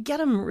 Yeah, you could get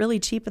them really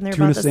cheap, and they're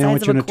Tuna about the size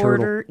sandwich of and a a turtle.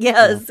 quarter.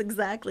 Yes,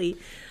 exactly.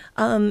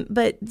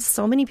 But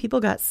so many people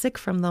got sick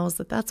from those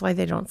that's why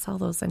they don't sell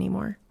those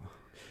anymore.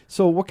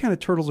 So, what kind of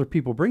turtles are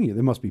people bringing you?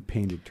 They must be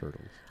painted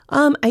turtles.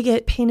 I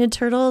get painted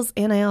turtles,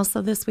 and I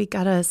also this week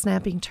got a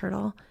snapping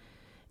turtle.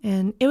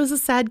 And it was a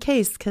sad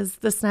case because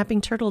the snapping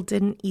turtle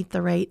didn't eat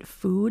the right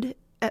food.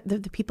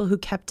 The people who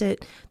kept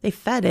it, they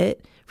fed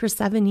it for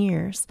 7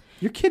 years.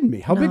 You're kidding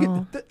me. How big?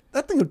 No.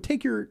 That thing would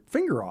take your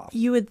finger off.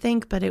 You would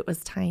think, but it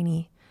was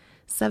tiny.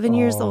 7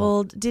 years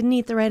old, didn't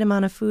eat the right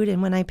amount of food,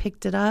 and when I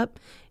picked it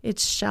up,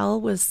 its shell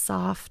was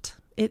soft.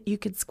 You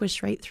could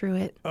squish right through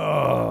it.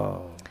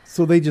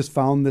 So they just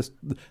found this.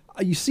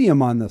 You see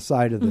them on the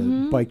side of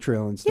the bike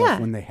trail and stuff Yeah.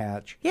 when they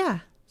hatch. Yeah,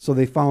 So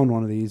they found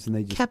one of these and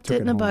they just kept took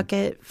it in a home.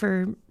 bucket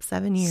for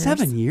 7 years.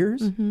 7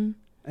 years? Mm-hmm.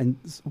 And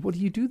what do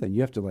you do then?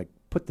 You have to like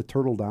put the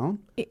turtle down?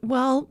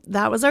 Well,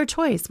 that was our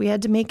choice. We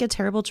had to make a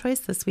terrible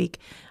choice this week.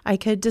 I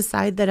could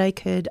decide that I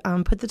could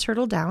put the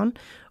turtle down,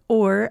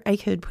 or I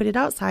could put it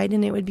outside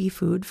and it would be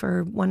food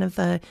for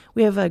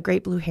we have a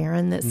great blue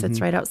heron that sits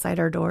right outside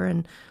our door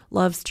and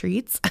loves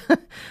treats.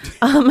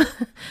 And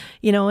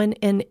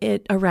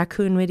a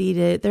raccoon would eat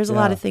it. There's a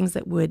lot Yeah. of things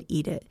that would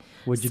eat it.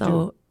 What'd you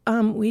do?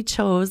 We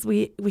chose,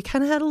 we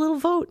kind of had a little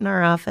vote in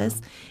our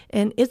office,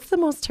 and it's the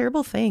most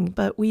terrible thing,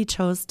 but we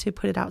chose to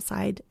put it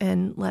outside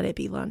and let it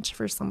be lunch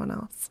for someone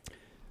else.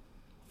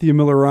 Thea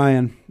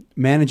Miller-Ryan,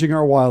 managing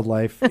our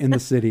wildlife in the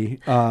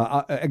city,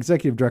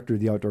 executive director of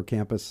the Outdoor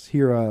Campus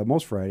here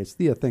most Fridays.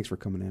 Thea, thanks for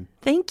coming in.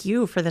 Thank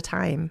you for the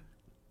time.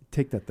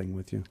 Take that thing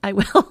with you. I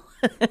will.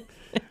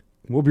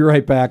 We'll be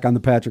right back on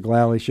the Patrick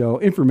Lally Show.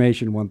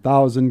 Information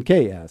 1000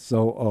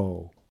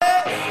 KSOO.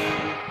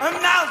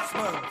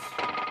 Announcements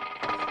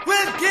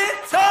with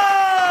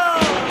guitar.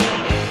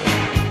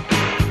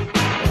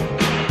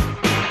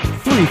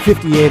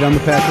 3:58 on the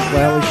Patrick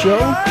Lally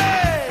Show.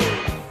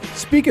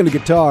 Speaking of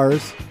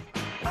guitars,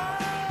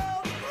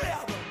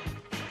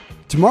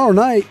 tomorrow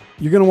night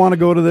you're going to want to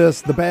go to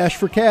the Bash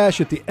for Cash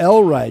at the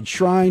Elride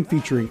Shrine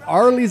featuring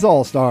Arley's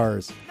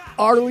All-Stars.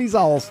 Arley's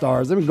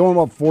All-Stars. They've been going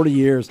about 40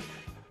 years.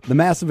 The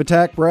Massive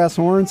Attack Brass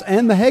Horns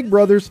and the Haig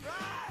Brothers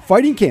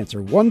fighting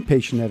cancer one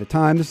patient at a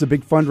time. This is a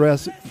big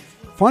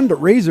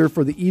fundraiser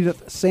for the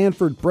Edith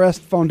Sanford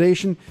Breast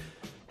Foundation.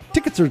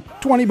 Tickets are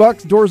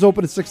 $20. Doors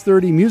open at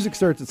 6:30. Music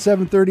starts at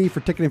 7:30. For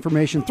ticket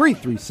information,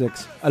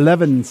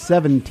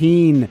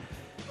 336-1117.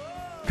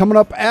 Coming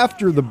up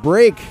after the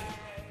break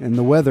and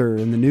the weather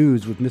and the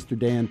news with Mr.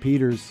 Dan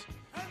Peters.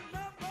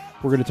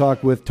 We're going to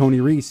talk with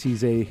Tony Reese.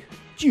 He's a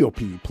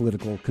GOP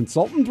political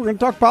consultant. We're going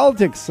to talk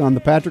politics on the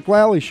Patrick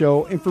Lally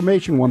Show.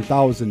 Information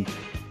 1000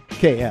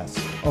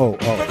 KSOO.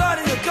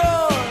 Providing a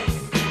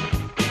cause,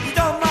 you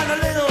don't mind a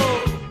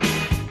little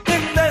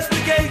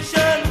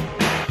investigation.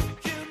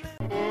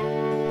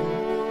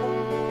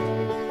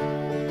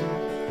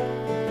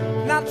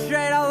 Not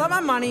trade all of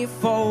my money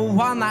for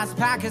one last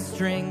pack of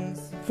strings.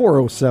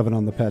 407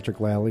 on the Patrick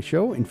Lally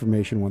Show.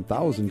 Information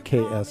 1000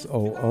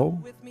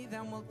 KSOO. With me,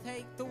 then we'll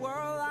take the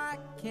world like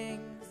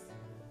kings.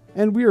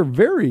 And we are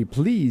very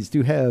pleased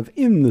to have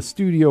in the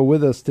studio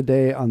with us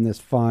today on this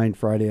fine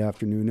Friday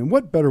afternoon. And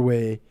what better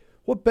way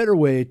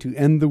to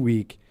end the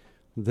week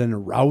than a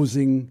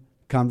rousing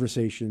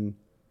conversation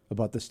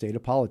about the state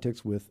of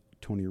politics with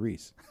Tony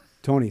Reese.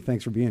 Tony,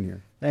 thanks for being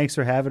here. Thanks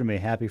for having me.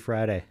 Happy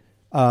Friday.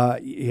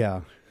 Yeah,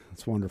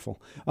 it's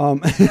wonderful. Well,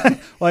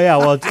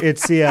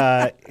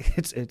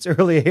 it's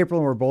early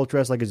April and we're both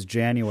dressed like it's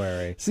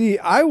January. See,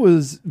 I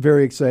was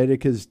very excited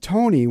because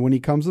Tony, when he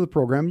comes to the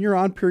program, you're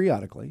on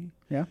periodically.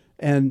 Yeah.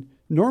 And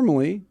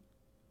normally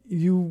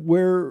you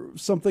wear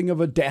something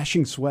of a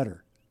dashing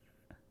sweater.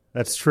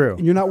 That's true.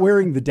 And you're not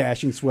wearing the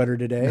dashing sweater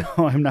today.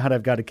 No, I'm not.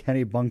 I've got a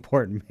Kenny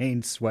Bunkport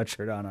Maine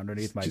sweatshirt on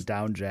underneath my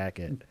down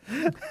jacket.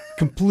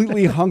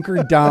 Completely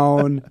hunkered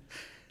down,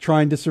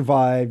 trying to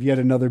survive yet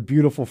another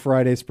beautiful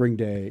Friday spring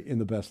day in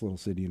the best little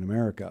city in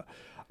America.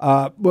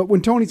 But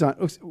when Tony's on,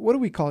 what do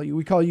we call you?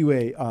 We call you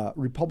a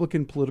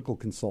Republican political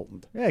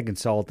consultant. Yeah,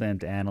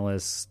 consultant,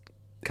 analyst,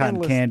 cotton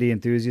Analyst. candy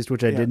enthusiast,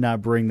 which I did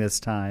not bring this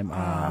time.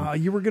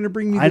 You were going to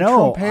bring me the I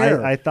know. Trump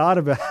hair. I thought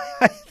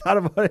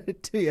about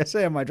it too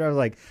yesterday on my drive. I was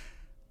like,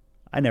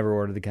 I never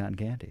ordered the cotton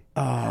candy.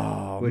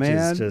 Oh, Which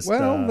man. is just,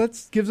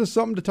 that gives us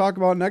something to talk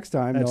about next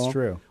time. That's though.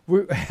 true.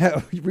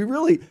 We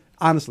really,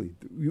 honestly,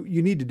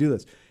 you need to do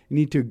this. You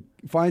need to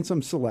find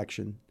some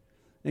selection,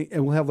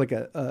 and we'll have like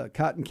a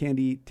cotton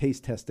candy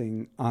taste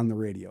testing on the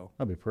radio.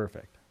 That'll be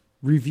perfect.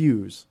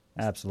 Reviews.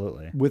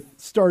 Absolutely. With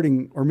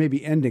starting or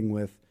maybe ending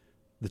with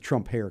the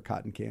Trump hair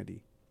cotton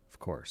candy, Of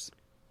course.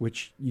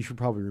 which you should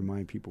probably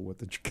remind people what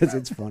because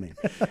it's funny.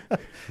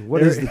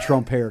 What is the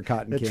Trump hair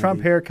cotton candy? The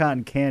Trump hair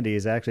cotton candy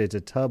is actually, it's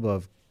a tub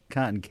of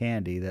cotton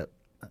candy that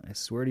I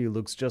swear to you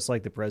looks just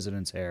like the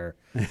president's hair.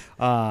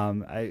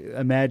 I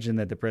imagine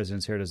that the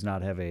president's hair does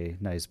not have a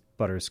nice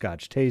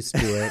butterscotch taste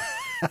to it.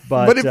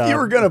 But if you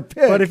were going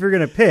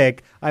to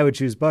pick, I would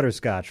choose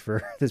butterscotch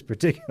for this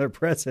particular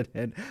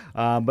president.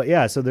 But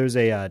yeah, so there's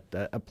a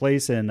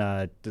place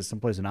in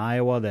someplace in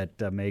Iowa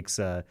that makes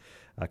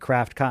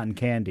craft cotton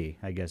candy,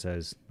 I guess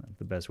is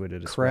the best way to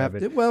describe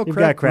it. Well, you've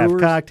craft got craft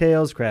brewers.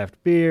 cocktails,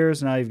 craft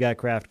beers. Now you've got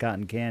craft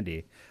cotton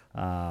candy.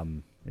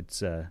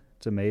 It's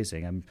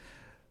amazing. I'm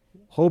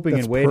hoping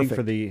That's and waiting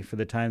perfect. for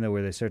the time though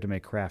where they start to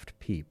make craft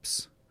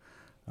peeps.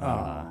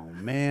 Oh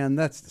man,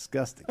 that's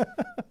disgusting.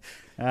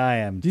 I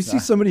am. Do you see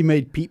somebody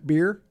made peat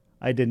beer?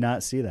 I did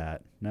not see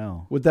that.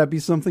 No. Would that be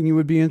something you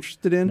would be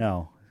interested in?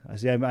 No. I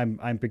see.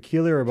 I'm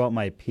peculiar about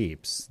my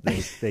peeps.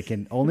 They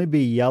can only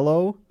be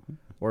yellow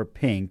or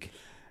pink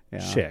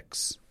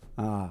chicks.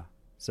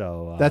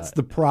 So That's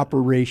the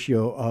proper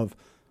ratio of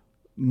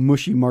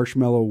mushy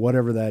marshmallow,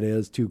 whatever that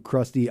is, to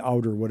crusty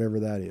outer, whatever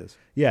that is.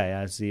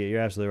 yeah. See,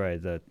 you're absolutely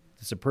right.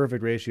 It's a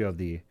perfect ratio of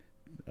the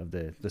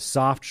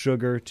soft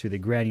sugar to the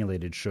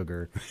granulated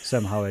sugar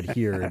somehow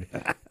adhered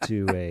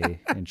to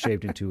and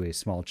shaped into a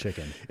small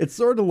chicken. It's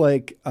sort of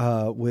like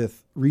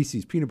with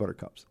Reese's peanut butter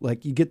cups.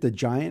 Like you get the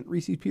giant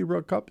Reese's peanut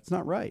butter cup, it's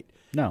not right.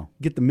 No.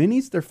 Get the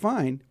minis, they're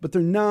fine, but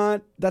they're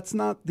not. That's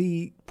not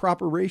the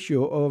proper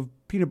ratio of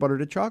peanut butter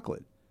to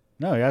chocolate.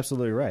 No, you're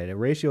absolutely right.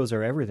 Ratios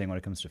are everything when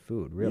it comes to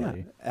food,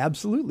 really. Yeah,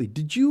 absolutely.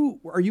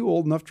 Are you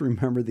old enough to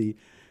remember the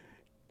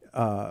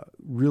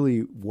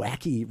really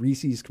wacky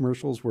Reese's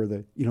commercials where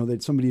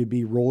that somebody would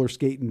be roller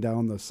skating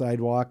down the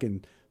sidewalk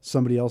and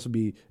somebody else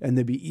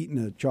they'd be eating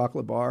a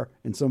chocolate bar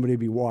and somebody would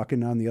be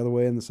walking on the other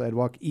way on the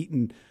sidewalk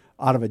eating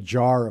out of a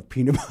jar of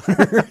peanut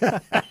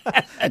butter.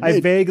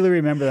 I vaguely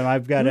remember them.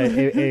 I've got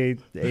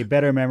a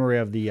better memory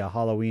of the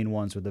Halloween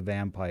ones with the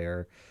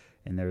vampire,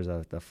 and there's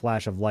the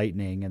flash of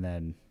lightning, and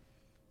then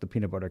the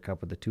peanut butter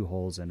cup with the two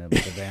holes in it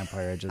with the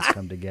vampire had just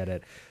come to get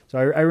it. So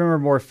I remember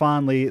more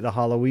fondly the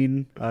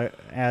Halloween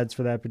ads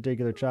for that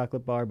particular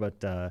chocolate bar,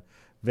 but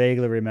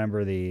vaguely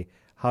remember the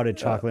how did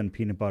chocolate and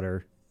peanut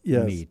butter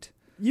meet.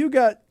 You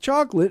got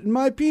chocolate in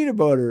my peanut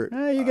butter.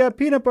 You got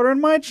peanut butter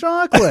in my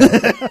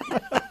chocolate.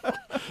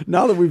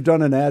 Now that we've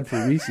done an ad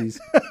for Reese's.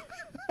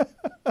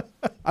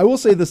 I will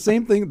say the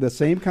same thing. The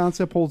same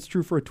concept holds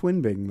true for a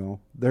Twin Bing, though.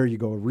 There you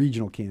go, a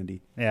regional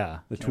candy. Yeah.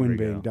 The there Twin we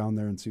Bing go. down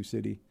there in Sioux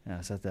City. Yeah,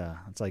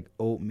 it's like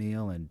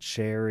oatmeal and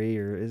cherry,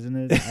 or isn't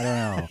it?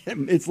 I don't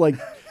know. It's like,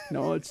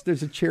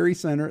 there's a cherry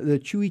center, the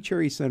chewy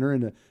cherry center,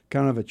 and a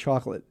kind of a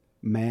chocolate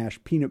mash,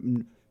 peanut.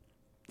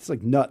 It's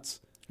like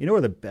nuts. You know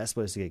where the best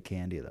place to get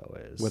candy, though,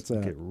 is? What's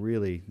that? Get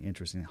really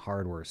interesting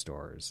hardware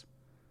stores.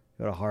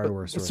 Go to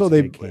hardware stores. So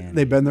to get candy.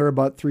 they've been there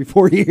about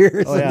 3-4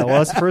 years. Oh yeah, well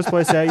that's the first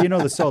place.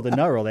 The salted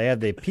nut roll. They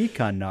had the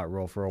pecan nut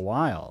roll for a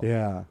while.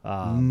 Yeah.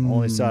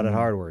 Only saw it at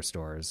hardware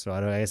stores. So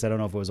I guess I don't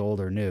know if it was old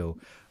or new,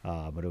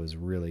 but it was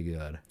really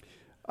good.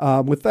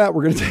 With that,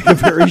 we're going to take a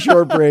very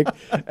short break,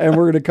 and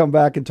we're going to come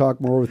back and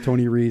talk more with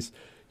Tony Reese.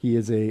 He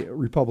is a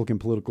Republican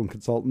political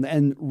consultant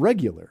and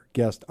regular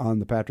guest on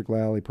the Patrick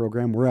Lally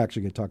program. We're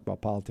actually going to talk about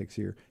politics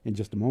here in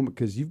just a moment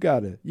because you've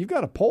got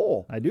a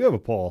poll. I do have a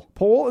poll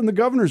In the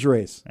governor's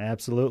race.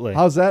 Absolutely.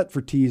 How's that for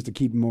tease to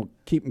keep him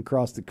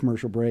across the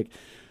commercial break?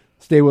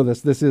 Stay with us.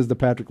 This is the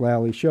Patrick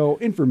Lally Show.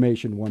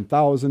 Information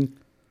 1000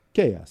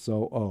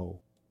 KSOO.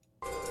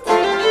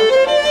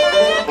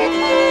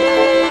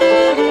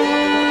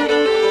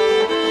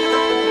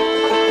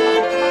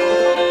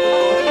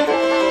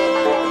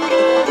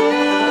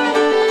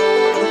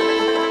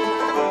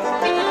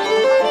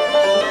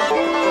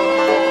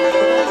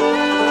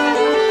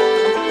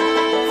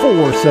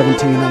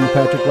 .417 on the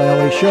Patrick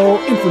Lally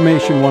Show.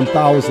 Information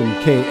 1000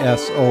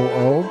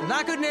 KSOO. And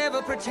I could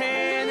never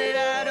pretend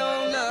that I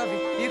don't love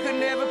you. You could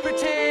never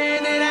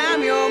pretend that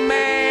I'm your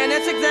man.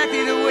 That's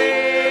exactly the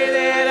way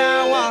that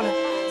I want it.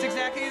 It's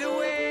exactly the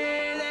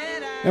way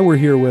that I... And we're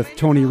here with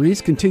Tony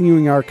Reese,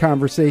 continuing our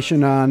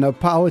conversation on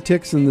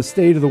politics and the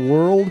state of the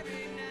world.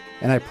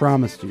 And I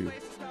promised you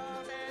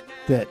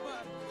that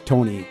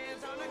Tony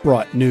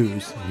brought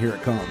news. And here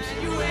it comes.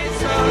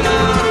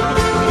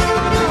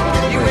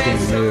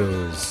 Breaking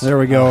news. There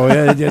we go.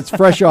 It's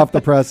fresh off the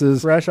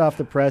presses. Fresh off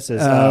the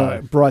presses.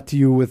 Brought to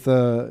you with,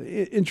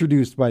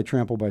 introduced by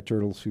Trample by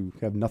Turtles, who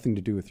have nothing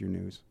to do with your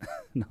news.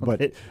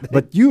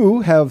 But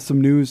you have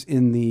some news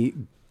in the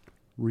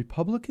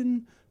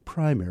Republican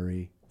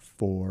primary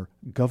for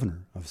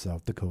governor of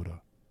South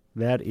Dakota.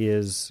 That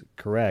is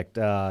correct.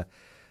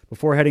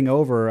 Before heading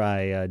over,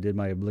 I did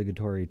my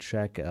obligatory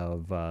check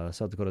of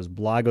South Dakota's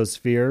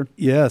blogosphere.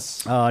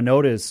 Yes.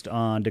 Noticed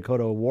on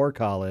Dakota War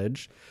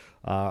College,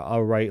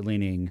 a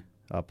right-leaning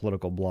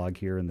political blog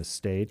here in the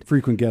state.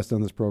 Frequent guest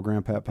on this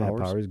program, Pat Powers.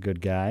 Pat Powers, good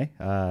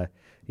guy.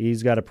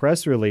 He's got a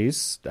press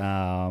release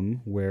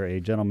where a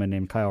gentleman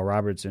named Kyle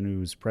Robertson,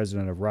 who's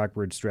president of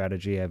Rockbridge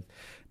Strategy, I've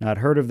not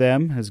heard of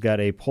them, has got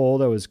a poll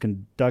that was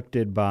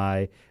conducted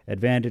by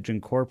Advantage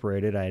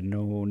Incorporated. I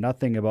know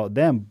nothing about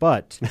them,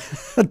 but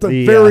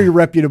the very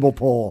reputable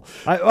poll.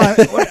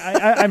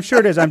 I'm sure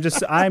it is. I'm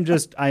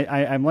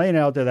laying it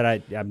out there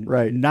that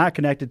I'm not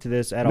connected to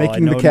this at all.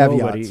 Making the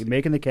caveats.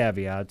 Making the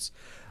caveats.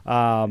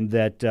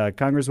 That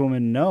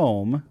Congresswoman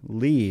Noem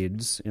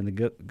leads in the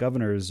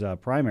governor's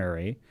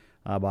primary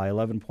by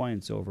 11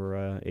 points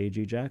over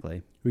A.G.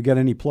 Jackley. We got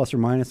any plus or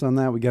minus on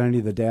that? We got any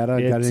of the data?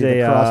 It's got any of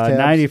the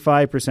crosstabs?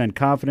 95%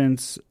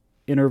 confidence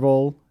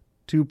interval,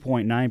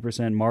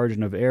 2.9%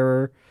 margin of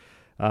error.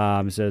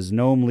 It says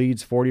Noem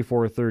leads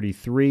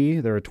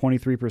 44-33. There are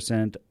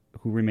 23%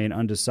 who remain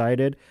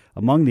undecided.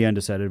 Among the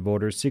undecided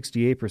voters,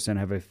 68%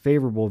 have a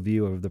favorable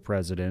view of the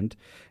president.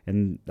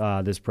 And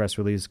this press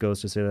release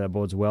goes to say that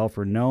bodes well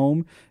for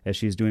Noem, as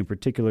she's doing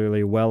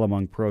particularly well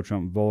among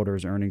pro-Trump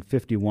voters, earning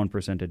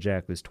 51% to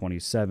Jackley's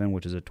 27%,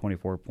 which is a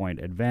 24-point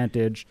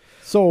advantage.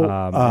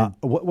 So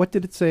what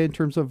did it say in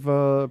terms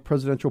of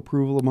presidential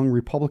approval among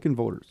Republican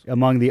voters?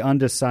 Among the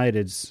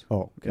undecideds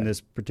in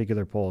this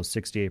particular poll is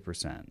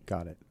 68%.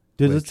 Got it.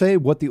 Did it say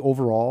what the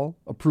overall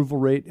approval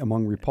rate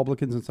among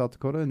Republicans in South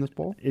Dakota in this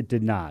poll? It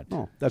did not.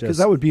 Oh, because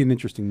that would be an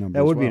interesting number.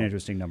 That would be an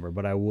interesting number,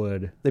 but I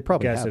would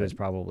guess it is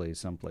probably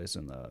someplace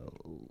in the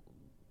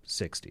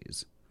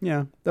 60s.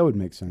 Yeah, that would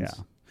make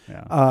sense.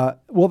 Yeah.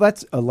 Well,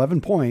 that's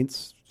 11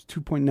 points,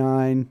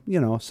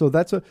 2.9.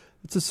 So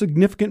it's a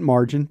significant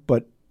margin,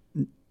 but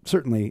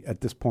certainly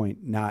at this point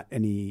not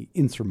any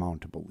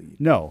insurmountable lead.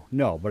 No,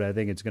 but I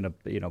think it's going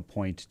to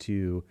point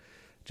to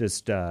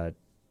just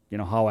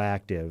how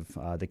active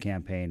the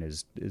campaign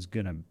is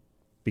going to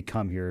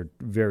become here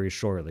very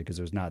shortly, because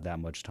there's not that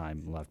much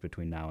time left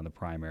between now and the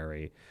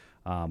primary.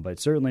 But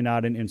certainly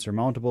not an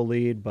insurmountable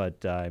lead,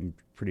 but I'm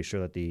pretty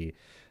sure that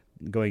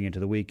going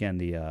into the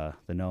weekend, the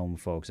Noem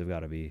folks have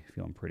got to be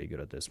feeling pretty good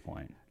at this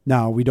point.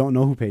 Now, we don't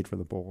know who paid for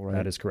the poll, right?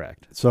 That is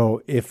correct.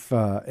 So if,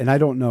 and I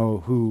don't know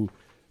who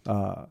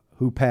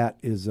Pat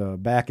is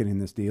backing in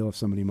this deal, if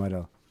somebody might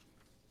have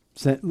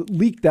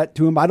leaked that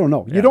to him. I don't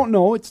know. Yeah. You don't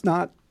know. It's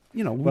not,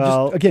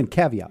 again,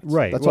 caveats.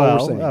 Right. That's all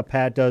we're saying.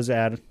 Pat does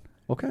add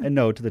a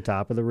note to the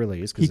top of the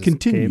release. He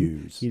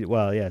continues. He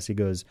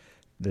goes,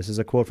 this is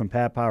a quote from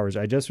Pat Powers.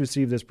 I just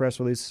received this press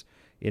release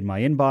in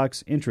my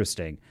inbox.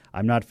 Interesting.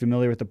 I'm not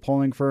familiar with the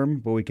polling firm,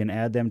 but we can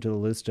add them to the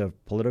list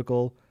of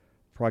political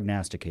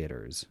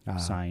prognosticators.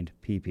 Signed,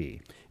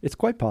 PP. It's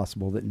quite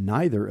possible that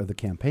neither of the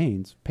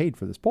campaigns paid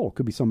for this poll.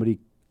 Could be somebody.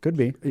 Could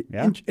be.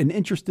 An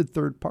interested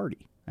third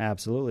party.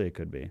 Absolutely, it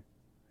could be.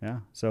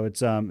 Yeah, so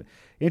it's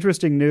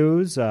interesting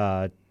news.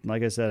 Like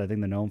I said, I think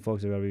the Noem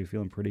folks are going to be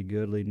feeling pretty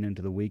good leading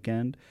into the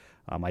weekend.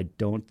 I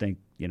don't think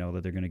that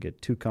they're going to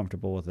get too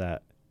comfortable with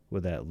that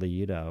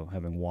lead.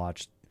 Having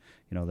watched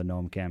the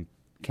Noem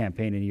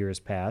campaign in years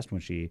past,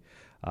 when she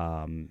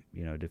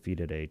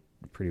defeated a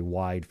pretty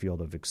wide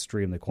field of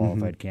extremely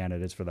qualified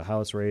candidates for the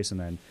House race, and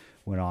then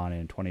went on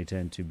in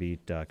 2010 to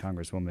beat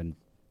Congresswoman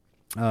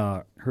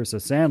Hersa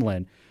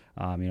Sandlin.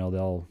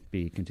 They'll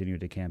be continuing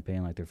to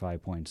campaign like they're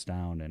 5 points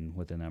down and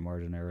within that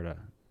margin of error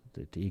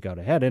to eke out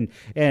ahead.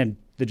 And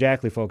the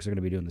Jackley folks are going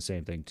to be doing the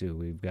same thing too.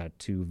 We've got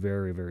two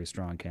very, very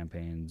strong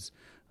campaigns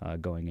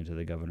going into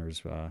the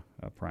governor's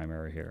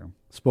primary here.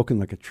 Spoken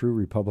like a true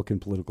Republican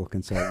political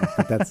consultant,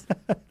 but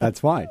that's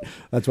fine.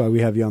 That's why we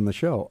have you on the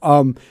show.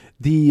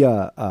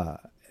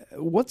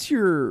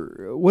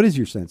 What is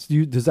your sense?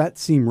 Does that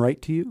seem right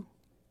to you?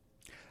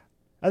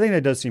 I think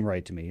that does seem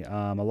right to me.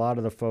 A lot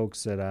of the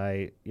folks that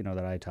I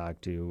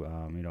talk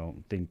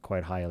to, think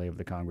quite highly of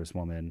the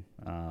Congresswoman.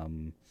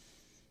 And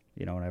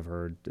I've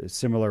heard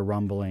similar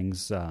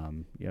rumblings,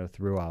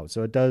 throughout.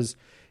 So it does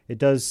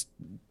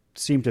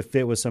seem to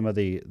fit with some of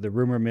the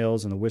rumor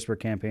mills and the whisper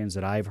campaigns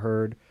that I've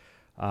heard.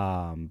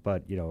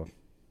 But in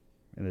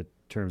the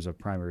terms of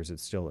primaries,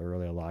 it's still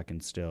early. A lot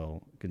can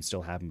still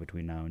happen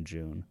between now and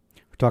June.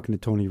 We're talking to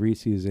Tony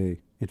Reese. He is in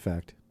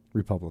fact,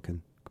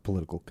 Republican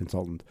political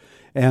consultant.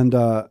 And,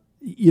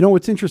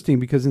 it's interesting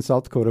because in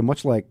South Dakota,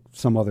 much like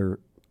some other,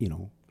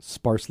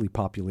 sparsely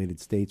populated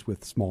states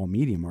with small and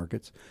medium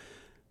markets,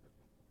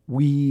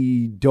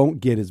 we don't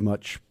get as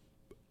much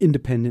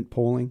independent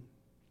polling.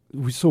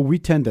 So we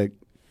tend to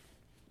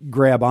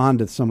grab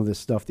onto some of this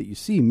stuff that you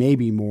see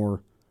maybe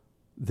more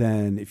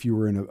than if you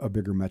were in a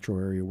bigger metro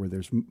area where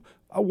there's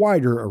a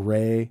wider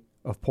array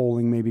of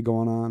polling maybe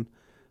going on,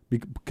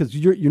 because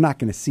you're not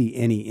going to see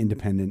any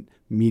independent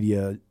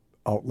media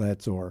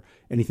outlets or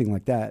anything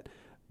like that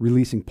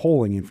releasing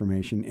polling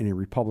information in a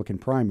Republican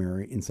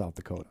primary in South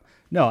Dakota.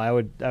 No, I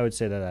would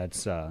say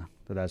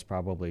that's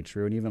probably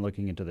true. And even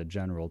looking into the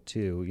general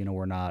too,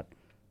 we're not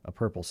a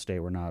purple state.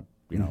 We're not,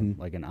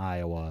 like in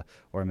Iowa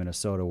or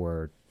Minnesota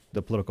where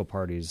the political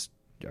parties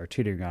are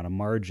teetering on a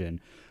margin.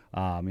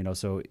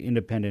 So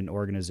independent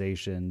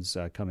organizations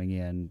coming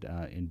in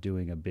and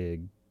doing a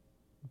big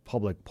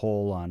public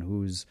poll on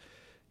who's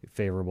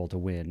favorable to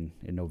win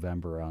in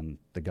November on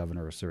the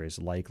governor's race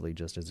likely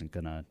just isn't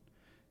gonna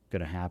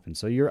happen.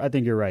 So I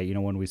think you're right.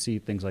 When we see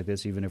things like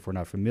this, even if we're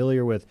not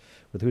familiar with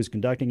who's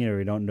conducting it or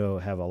we don't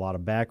have a lot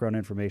of background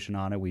information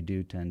on it, we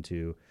do tend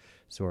to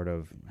sort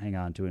of hang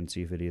on to it and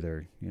see if it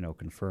either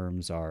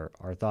confirms our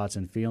thoughts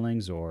and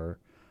feelings or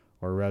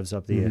revs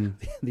up the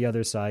the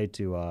other side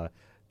to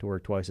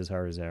work twice as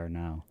hard as they are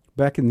now.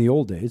 Back in the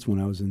old days,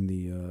 when I was in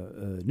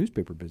the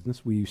newspaper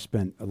business, we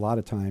spent a lot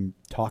of time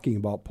talking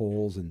about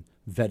polls and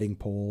vetting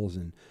polls,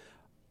 and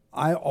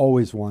I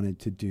always wanted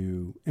to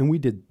do, and we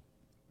did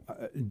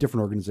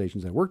different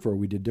organizations I worked for,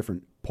 we did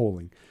different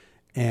polling,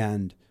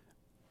 and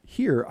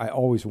here I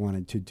always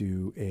wanted to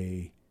do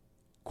a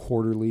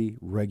quarterly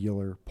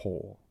regular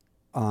poll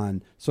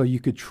on, so you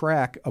could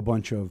track a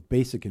bunch of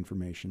basic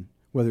information,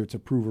 whether it's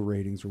approval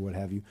ratings or what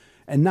have you,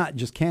 and not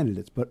just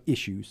candidates, but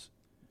issues.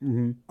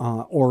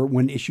 Or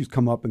when issues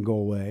come up and go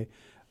away,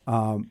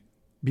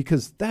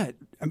 because it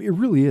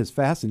really is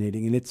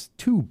fascinating, and it's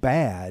too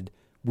bad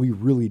we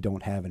really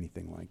don't have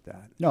anything like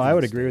that. No, I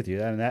would agree with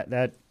you. I mean,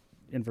 that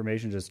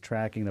information, just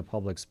tracking the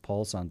public's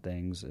pulse on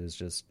things, is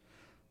just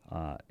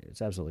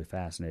it's absolutely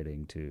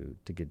fascinating to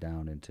get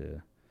down and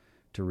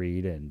to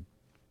read, and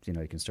you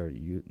can start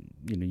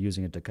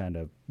using it to kind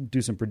of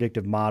do some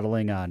predictive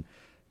modeling on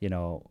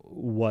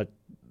what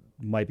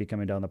might be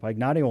coming down the pike,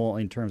 not even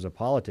in terms of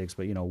politics,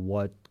 but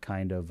what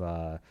kind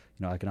of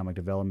economic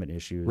development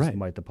issues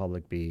might the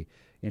public be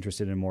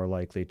interested in, more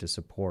likely to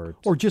support,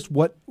 or just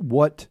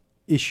what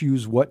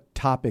issues, what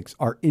topics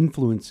are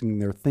influencing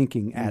their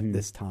thinking at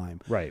this time,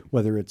 right?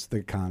 Whether it's the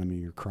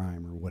economy or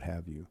crime or what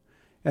have you,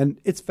 and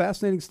it's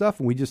fascinating stuff.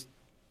 And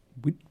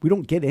we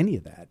don't get any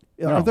of that.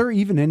 No. Are there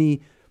even any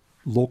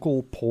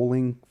local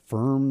polling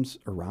firms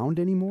around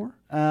anymore?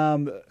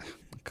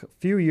 A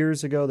few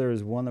years ago, there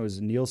was one that was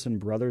Nielsen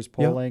Brothers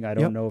polling. I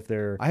don't know if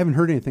I haven't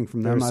heard anything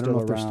from them. I don't know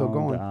if they're still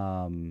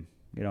going.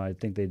 I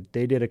think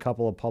they did a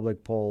couple of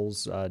public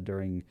polls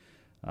during.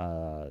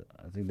 I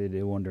think they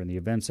did one during the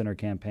Event Center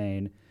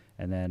campaign,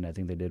 and then I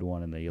think they did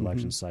one in the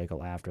election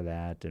cycle after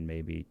that, and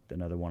maybe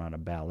another one on a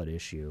ballot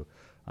issue.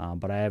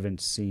 But I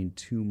haven't seen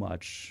too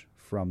much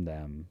from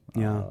them.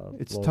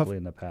 It's locally tough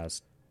in the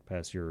past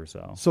year or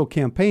so. So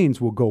campaigns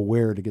will go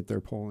where to get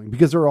their polling,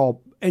 because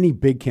any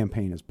big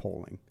campaign is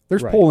polling.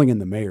 There's polling in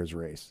the mayor's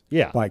race,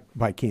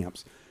 by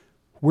camps.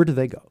 Where do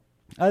they go?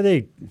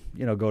 They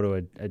go to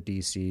a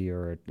DC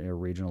or a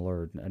regional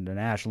or a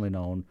nationally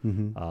known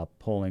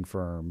polling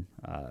firm.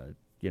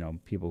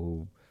 People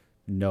who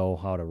know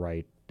how to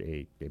write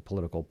a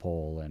political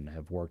poll and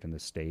have worked in the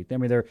state. I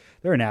mean, there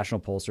are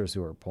national pollsters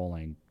who are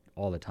polling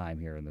all the time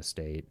here in the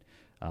state.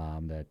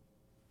 That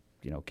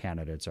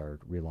candidates are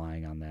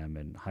relying on them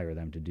and hire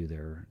them to do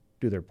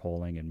their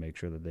polling and make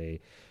sure that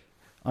they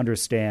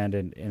understand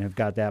and have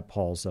got that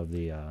pulse of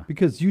the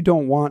because you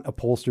don't want a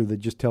pollster that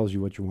just tells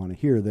you what you want to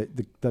hear.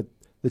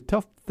 The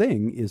tough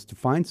thing is to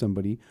find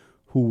somebody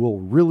who will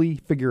really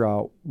figure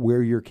out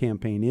where your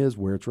campaign is,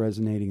 where it's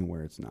resonating, and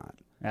where it's not.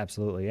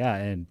 Absolutely, yeah.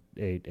 And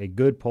a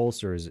good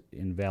pollster is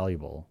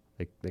invaluable.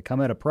 They come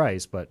at a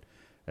price, but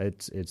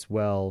it's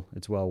well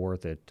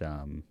worth it.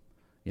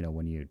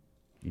 When you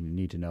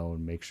need to know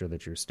and make sure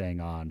that you're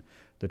staying on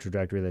the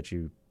trajectory that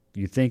you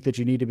think that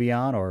you need to be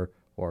on, or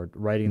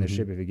righting the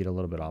ship if you get a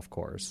little bit off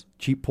course.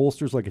 Cheap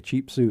pollster's like a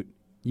cheap suit.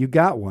 You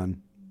got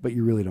one, but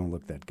you really don't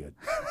look that good.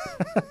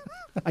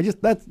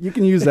 You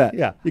can use that.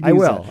 Yeah, I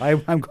will.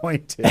 I'm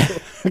going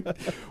to.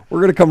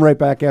 We're going to come right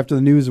back after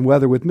the news and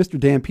weather with Mr.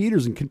 Dan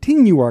Peters and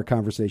continue our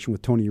conversation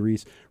with Tony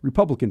Reese,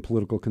 Republican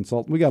political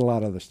consultant. We got a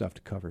lot of other stuff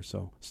to cover,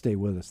 so stay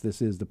with us.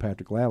 This is the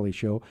Patrick Lally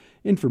Show,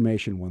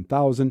 Information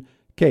 1000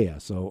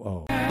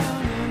 KSOO.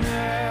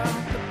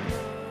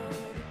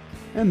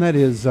 And that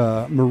is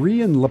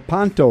Marian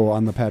Lepanto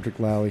on the Patrick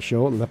Lally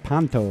Show,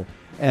 Lepanto.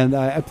 And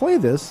I play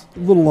this a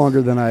little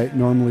longer than I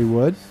normally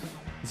would.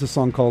 It's a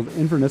song called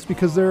Inverness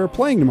because they're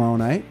playing tomorrow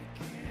night.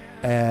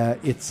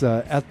 It's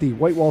at the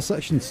White Wall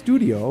Session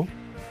studio,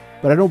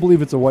 but I don't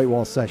believe it's a White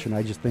Wall session.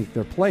 I just think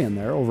they're playing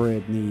there over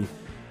at the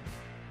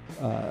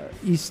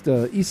East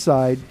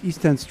Side,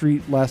 East 10th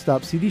Street Last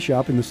Stop CD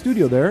Shop in the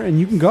studio there, and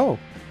you can go.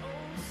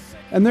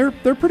 And they're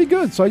pretty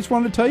good, so I just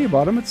wanted to tell you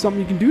about them. It's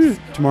something you can do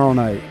tomorrow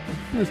night.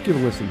 Let's give a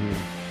listen here.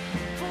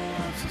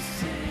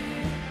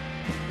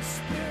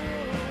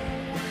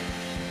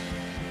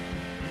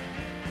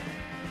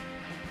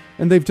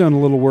 And they've done a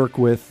little work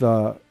with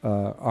our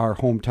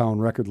hometown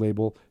record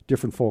label,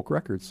 Different Folk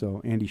Records. So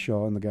Andy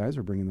Shaw and the guys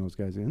are bringing those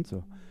guys in.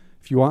 So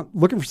if you want,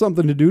 looking for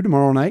something to do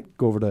tomorrow night,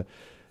 go over to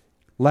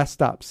Last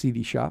Stop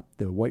CD Shop,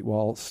 the White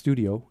Wall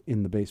Studio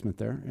in the basement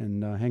there,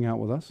 and hang out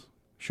with us.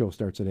 Show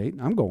starts at 8.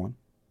 I'm going.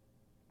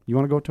 You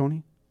want to go,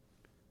 Tony?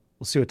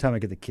 We'll see what time I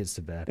get the kids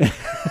to bed.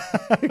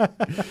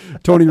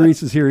 Tony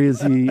Reese is here.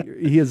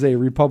 He is a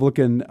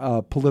Republican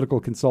political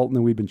consultant,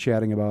 and we've been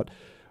chatting about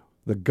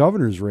the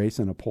governor's race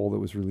in a poll that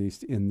was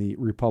released in the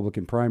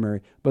Republican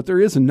primary. But there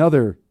is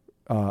another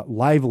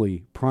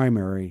lively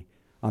primary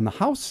on the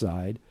House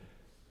side.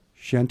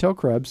 Chantel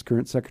Krebs,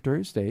 current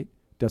Secretary of State.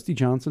 Dusty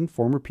Johnson,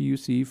 former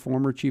PUC,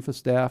 former chief of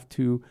staff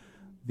to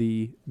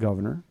the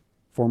governor,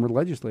 former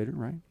legislator,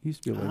 right? He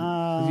used to be a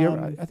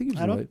legislator. I think he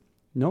was a legislator.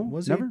 No?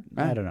 Was never?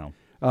 he? I don't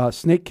know.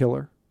 Snake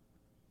killer.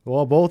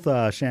 Well, both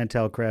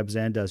Chantel Krebs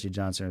and Dusty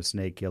Johnson are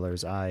snake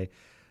killers. I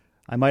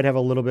might have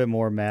a little bit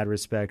more mad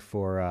respect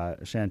for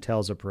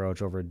Chantel's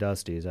approach over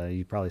Dusty's.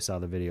 You probably saw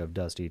the video of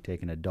Dusty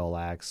taking a dull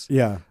axe.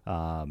 Yeah.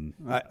 In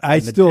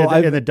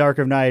the dark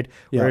of night,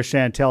 where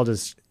Chantel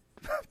just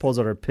pulls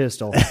out her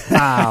pistol.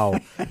 Pow!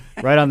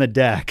 Right on the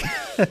deck.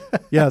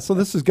 Yeah, so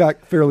this has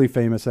got fairly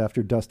famous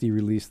after Dusty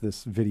released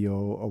this video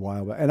a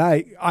while back. And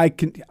I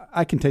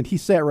contend he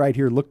sat right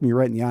here, looked me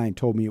right in the eye, and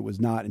told me it was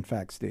not, in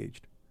fact,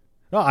 staged.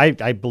 No, I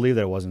believe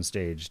that it wasn't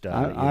staged.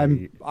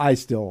 I'm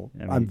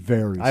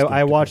very.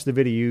 I watched the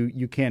video.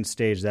 You can't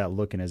stage that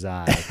look in his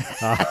eye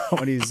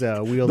when he's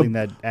wielding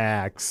that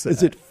axe.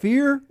 Is it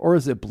fear or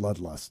is it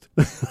bloodlust?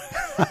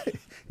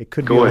 It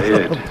could go be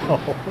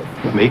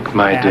ahead. Make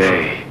my passion.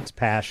 day. It's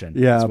passion.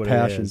 Yeah, that's what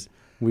passion. It is.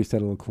 We used to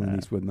have a little Clint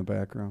Eastwood in the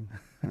background.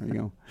 There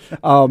you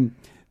go.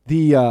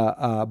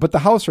 But the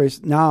House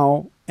race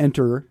now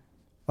enter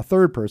a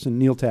third person,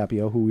 Neil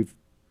Tapio, who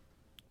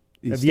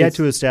have yet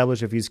to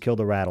establish if he's killed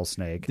a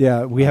rattlesnake.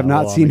 Yeah, we have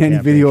not seen any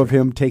video of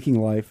him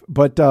taking life.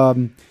 But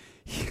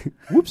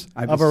whoops,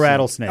 of a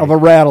rattlesnake. Of a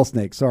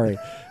rattlesnake. Sorry.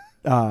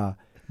 But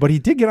he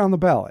did get on the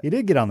ballot. He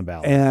did get on the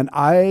ballot. And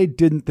I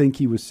didn't think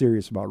he was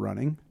serious about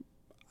running.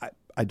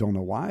 I don't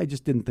know why. I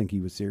just didn't think he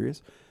was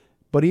serious.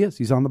 But he is.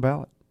 He's on the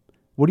ballot.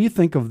 What do you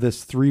think of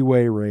this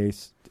three-way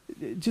race?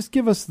 Just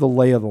give us the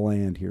lay of the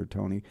land here,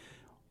 Tony.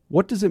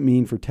 What does it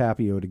mean for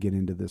Tapio to get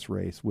into this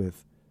race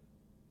with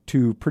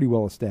two pretty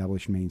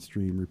well-established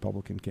mainstream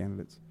Republican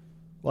candidates?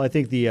 Well, I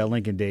think the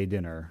Lincoln Day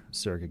dinner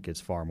circuit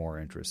gets far more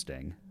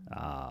interesting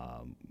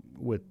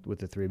with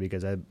the three,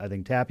 because I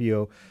think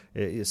Tapio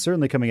is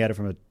certainly coming at it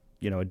from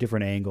a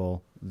different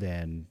angle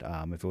than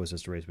if it was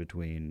just a race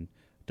between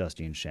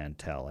Dusty and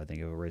Chantel. I think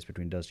if it were a race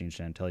between Dusty and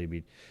Chantel, you'd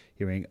be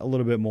hearing a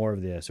little bit more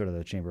of the sort of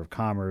the Chamber of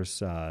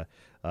Commerce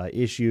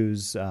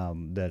issues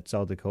that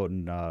South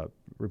Dakotan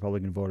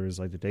Republican voters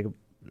like to take a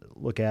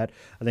look at.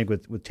 I think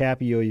with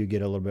Tapio, you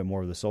get a little bit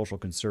more of the social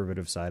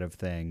conservative side of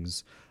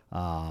things,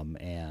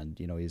 and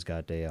he's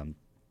got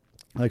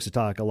likes to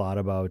talk a lot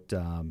about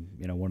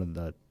one of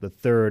the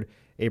third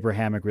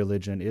Abrahamic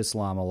religion,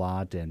 Islam, a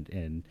lot,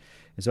 and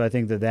so I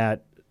think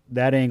that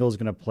angle is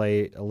going to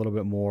play a little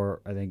bit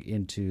more, I think,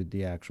 into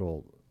the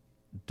actual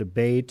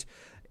debate.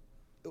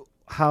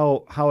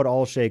 How it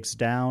all shakes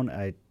down,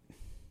 I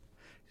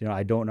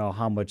don't know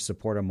how much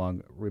support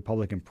among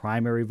Republican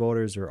primary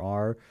voters there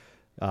are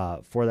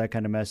for that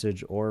kind of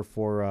message, or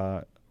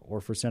for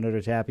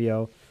Senator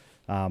Tapio.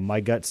 My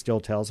gut still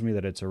tells me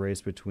that it's a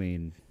race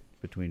between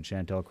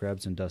Chantel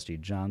Krebs and Dusty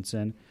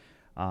Johnson,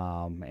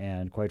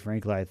 and quite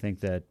frankly, I think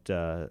that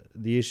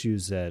the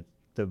issues that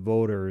the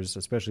voters,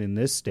 especially in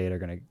this state, are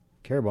going to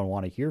care about and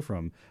want to hear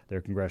from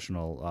their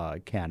congressional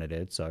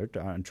candidates are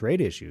on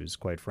trade issues.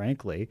 Quite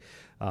frankly,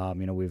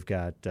 we've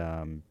got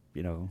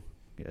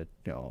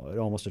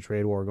almost a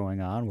trade war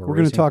going on. We're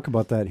going to talk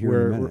about that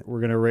here in a minute.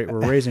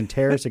 We're raising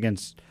tariffs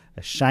against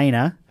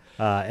China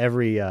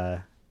every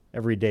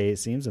day, it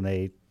seems, and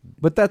they.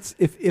 But that's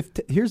if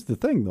here's the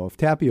thing though, if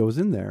Tapio is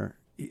in there,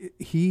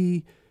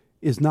 he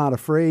is not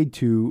afraid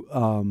to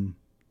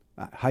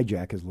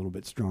hijack is a little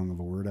bit strong of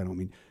a word. I don't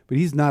mean, but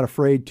he's not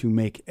afraid to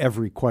make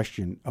every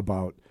question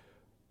about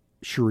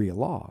Sharia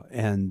law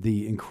and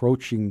the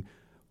encroaching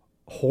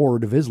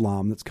horde of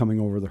Islam that's coming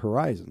over the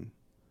horizon.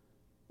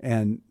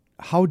 And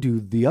how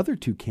do the other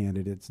two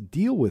candidates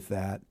deal with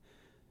that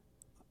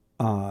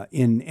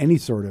in any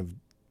sort of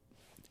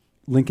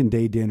Lincoln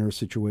Day dinner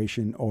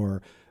situation,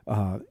 or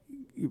I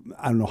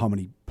don't know how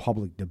many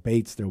public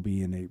debates there'll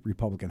be in a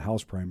Republican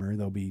House primary.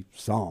 There'll be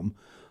some.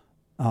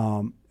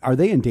 Are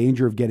they in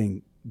danger of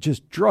getting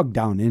just drugged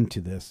down into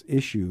this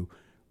issue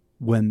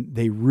when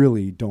they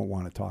really don't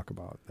want to talk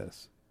about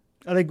this?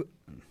 I think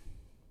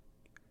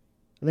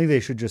they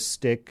should just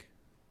stick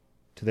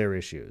to their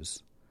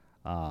issues,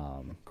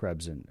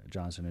 Krebs and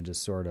Johnson, and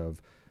just sort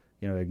of,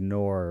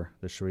 ignore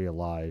the Sharia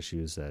law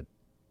issues that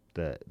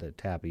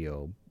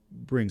Tapio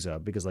brings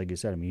up, because, like you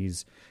said, I mean,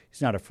 he's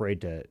not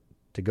afraid to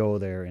go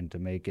there and to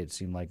make it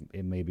seem like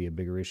it may be a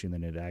bigger issue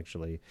than it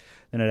actually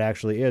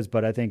is.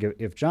 But I think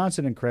if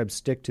Johnson and Krebs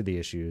stick to the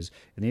issues,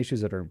 and the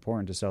issues that are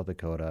important to South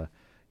Dakota,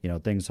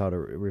 things how to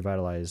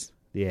revitalize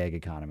the ag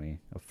economy,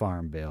 a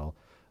farm bill,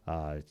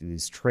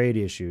 these trade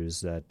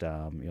issues that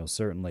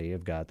certainly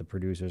have got the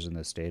producers in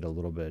the state a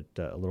little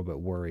bit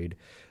worried.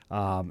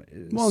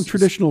 Well,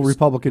 traditional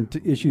Republican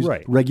issues,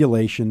 right.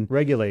 regulation,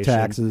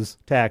 taxes,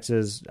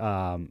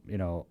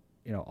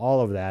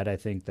 all of that. I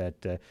think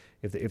that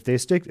if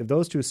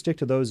those two stick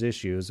to those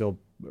issues, they'll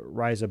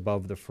rise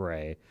above the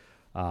fray,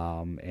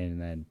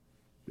 and then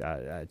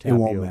it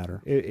won't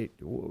matter. It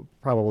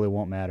probably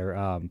won't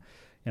matter.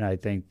 And I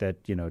think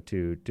that,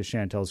 to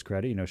Chantel's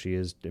credit, she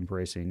is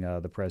embracing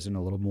the president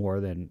a little more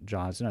than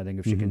Johnson. I think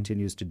if she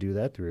continues to do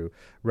that through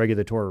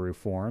regulatory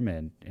reform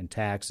and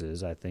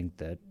taxes, I think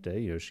that,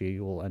 she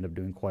will end up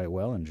doing quite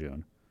well in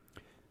June.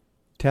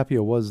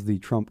 Tapio was the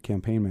Trump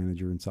campaign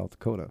manager in South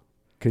Dakota.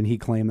 Can he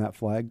claim that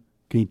flag?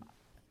 Can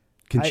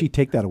she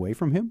take that away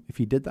from him if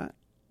he did that?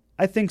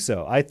 I think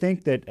so. I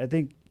think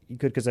he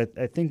could, because I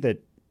think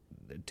that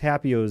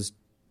Tapio's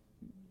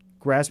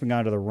grasping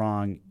onto the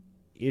wrong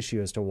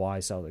issue as to why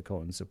South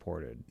Dakotans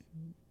supported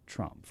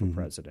Trump for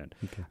president.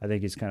 Okay. I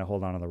think he's kind of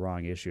holding on to the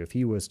wrong issue. If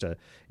he was to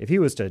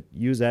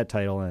use that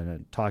title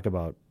and talk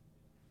about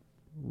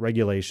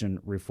regulation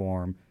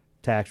reform,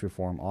 tax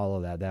reform,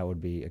 all of that would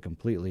be a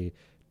completely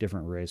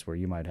different race where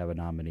you might have a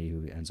nominee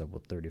who ends up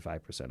with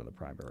 35% of the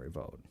primary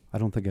vote. I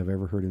don't think I've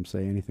ever heard him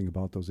say anything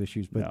about those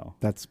issues, but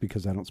that's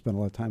because I don't spend a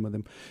lot of time with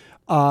him.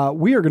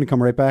 We are going to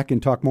come right back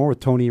and talk more with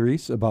Tony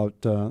Reese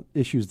about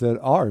issues that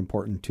are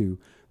important to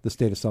the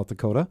state of South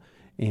Dakota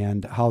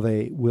and how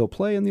they will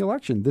play in the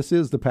election. This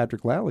is the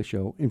Patrick Lally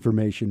Show,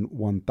 Information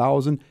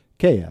 1000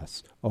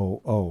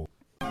 KSOO.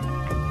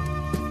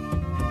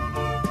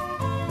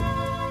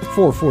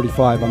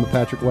 4:45 on the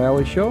Patrick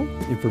Lally Show,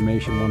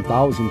 Information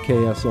 1000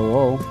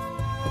 KSOO.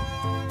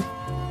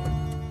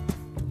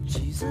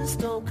 Jesus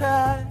don't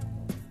cry.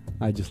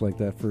 I just like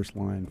that first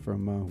line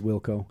from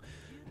Wilco.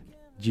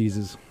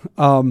 Jesus.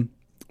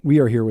 We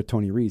are here with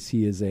Tony Reese.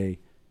 He is a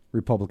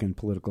Republican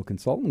political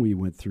consultant. We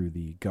went through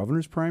the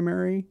governor's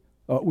primary.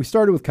 We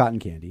started with cotton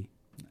candy.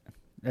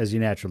 As you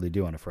naturally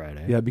do on a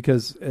Friday. Yeah,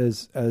 because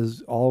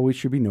as always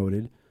should be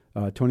noted,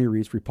 Tony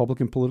Reese,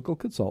 Republican political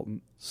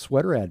consultant,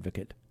 sweater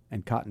advocate,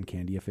 and cotton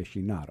candy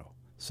aficionado.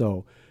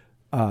 So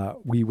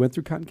we went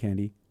through cotton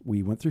candy.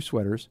 We went through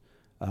sweaters.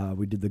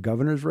 We did the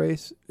governor's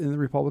race in the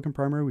Republican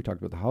primary. We talked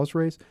about the House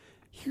race.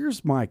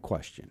 Here's my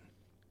question,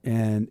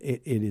 and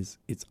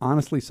it's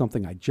honestly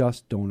something I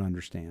just don't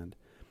understand.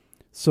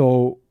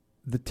 So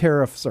the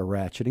tariffs are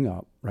ratcheting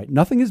up, right?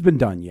 Nothing has been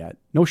done yet.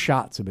 No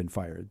shots have been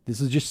fired. This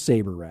is just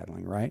saber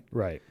rattling, right?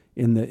 Right.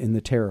 In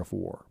the tariff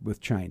war with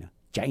China.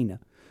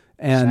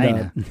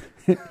 And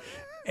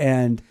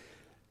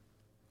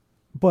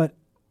but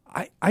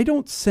I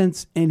don't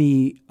sense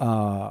any.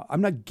 I'm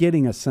not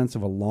getting a sense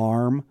of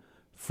alarm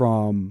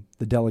from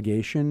the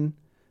delegation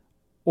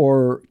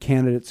or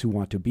candidates who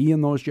want to be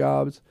in those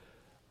jobs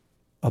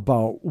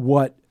about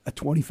what a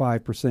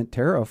 25%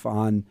 tariff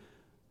on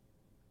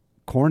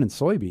corn and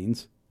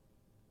soybeans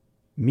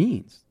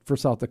means for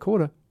South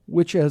Dakota,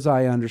 which, as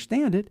I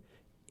understand it,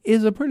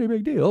 is a pretty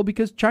big deal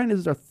because China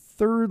is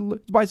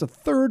buys a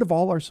third of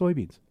all our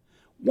soybeans.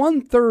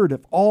 1/3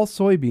 of all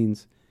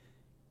soybeans.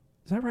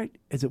 Is that right?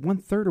 Is it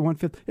 1/3 or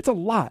 1/5? It's a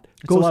lot.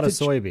 It's a lot of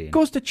soybean.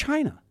 Goes to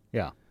China.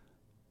 Yeah.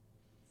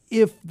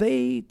 If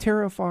they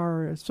tariff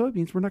our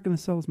soybeans, we're not going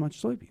to sell as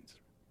much soybeans,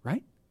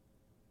 right?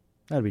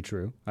 That'd be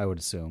true, I would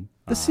assume.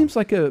 This seems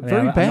like a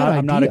very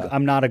bad idea.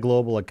 I'm not a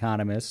global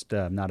economist.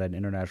 I'm not an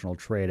international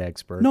trade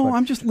expert. No,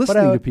 I'm just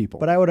listening to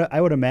people. But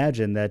I would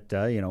imagine that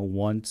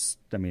once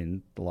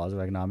the laws of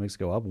economics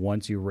go up,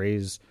 once you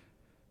raise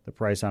the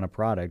price on a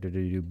product or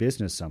to do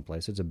business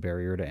someplace, it's a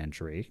barrier to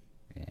entry,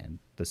 and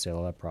the sale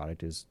of that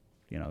product is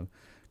going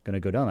to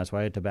go down. That's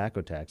why a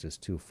tobacco tax is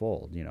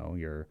twofold.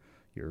 You're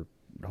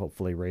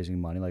hopefully raising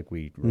money like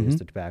we raised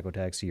the tobacco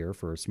tax here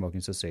for smoking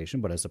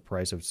cessation, but as the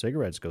price of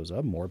cigarettes goes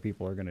up, more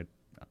people are going to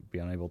be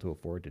unable to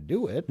afford to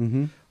do it.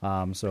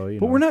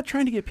 But we're not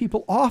trying to get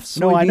people off soybeans.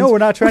 No, I know we're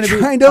not trying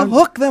to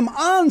hook them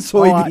on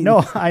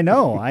soybeans. I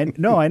know,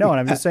 and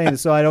I'm just saying.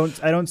 So I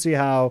don't see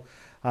how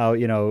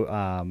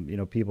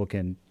people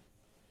can,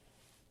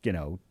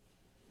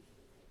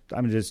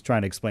 I'm just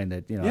trying to explain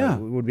that, it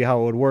would be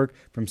how it would work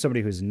from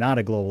somebody who's not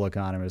a global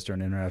economist or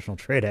an international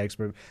trade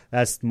expert.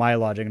 That's my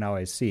logic and how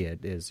I see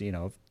it is,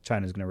 if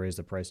China's going to raise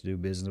the price to do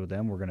business with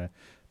them, we're going to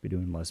be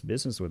doing less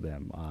business with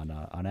them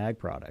on ag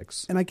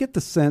products. And I get the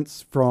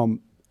sense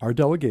from our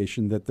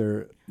delegation that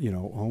they're,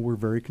 we're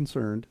very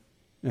concerned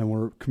and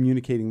we're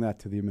communicating that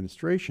to the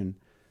administration,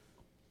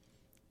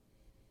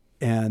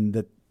 and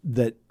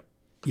that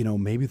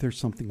maybe there's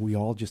something we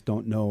all just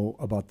don't know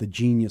about the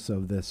genius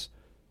of this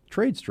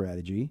trade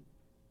strategy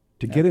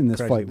to get in this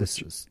fight.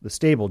 The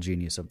stable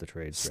genius of the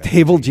trade strategy.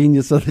 Stable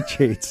genius of the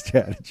trade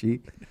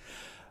strategy.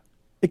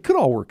 It could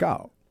all work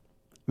out.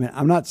 I mean,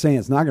 I'm not saying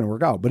it's not going to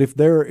work out, but if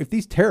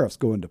these tariffs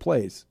go into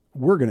place,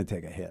 we're going to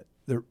take a hit.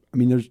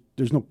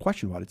 There's no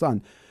question about it. It's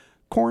on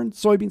corn,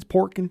 soybeans,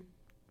 pork, and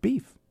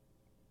beef.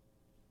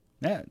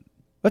 Yeah.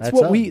 That's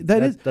what we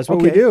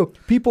do.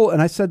 People,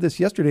 and I said this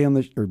yesterday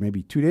or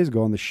maybe 2 days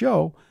ago on the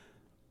show,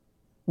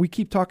 we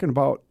keep talking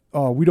about,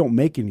 we don't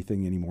make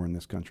anything anymore in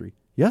this country.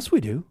 Yes,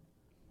 we do.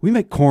 We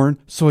make corn,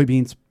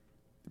 soybeans,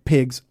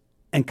 pigs,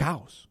 and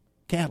cows,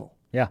 cattle.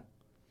 Yeah.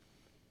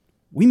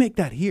 We make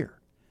that here.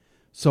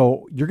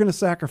 So you're going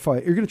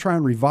to try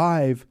and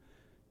revive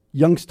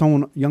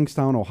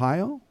Youngstown,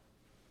 Ohio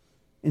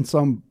in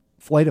some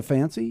flight of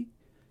fancy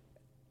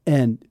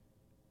and,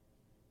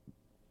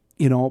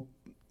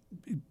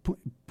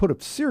 put a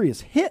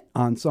serious hit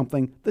on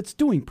something that's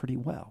doing pretty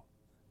well.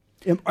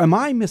 Am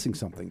I missing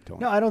something,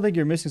 Tony? No, I don't think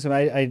you're missing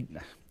something.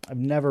 I've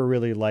never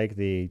really liked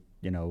the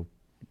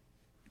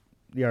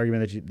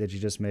argument that you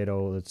just made.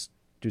 Oh, let's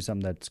do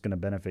something that's going to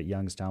benefit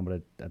Youngstown,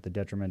 but at the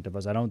detriment of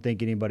us. I don't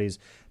think anybody's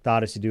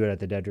thought us to do it at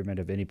the detriment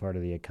of any part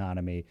of the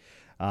economy,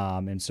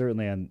 and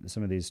certainly on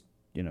some of these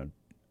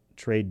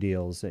trade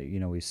deals that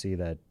we see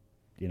that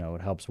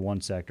it helps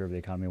one sector of the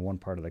economy, one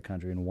part of the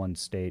country, in one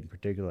state in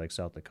particular, like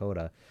South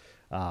Dakota.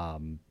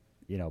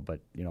 But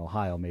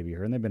Ohio may be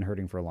hurt, and they've been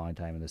hurting for a long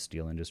time in the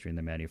steel industry and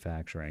the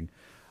manufacturing.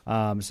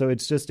 So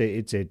it's just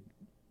it's a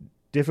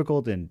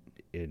difficult and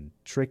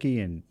tricky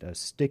and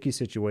sticky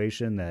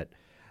situation that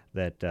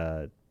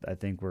I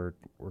think we're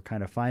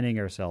kind of finding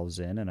ourselves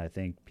in, and I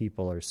think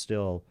people are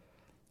still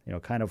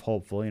kind of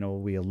hopeful.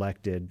 We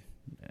elected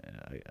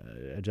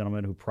a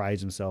gentleman who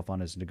prides himself on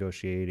his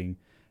negotiating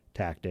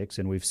tactics,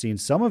 and we've seen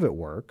some of it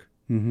work.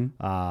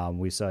 Mm-hmm.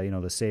 We saw,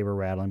 the saber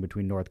rattling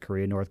between North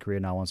Korea. North Korea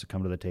now wants to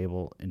come to the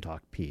table and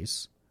talk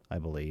peace, I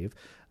believe.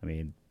 I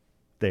mean,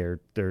 they're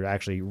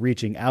actually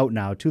reaching out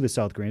now to the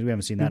South Koreans. We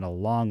haven't seen that in a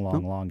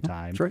long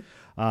time. That's right.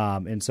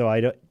 And so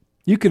I don't.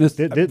 You could this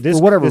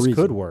for whatever this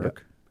reason. Could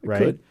work, yeah,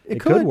 right? It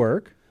could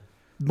work.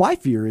 My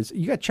fear is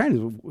you got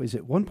China. Is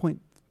it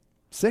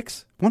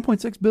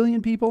 1.6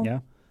 billion people? Yeah.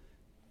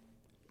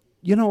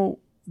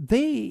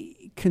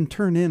 They can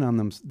turn in on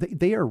them.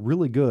 They are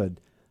really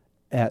good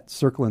at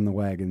circling the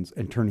wagons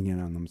and turning in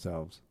on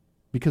themselves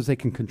because they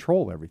can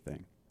control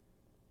everything.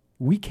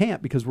 We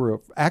can't because we're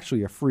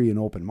actually a free and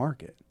open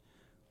market.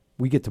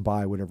 We get to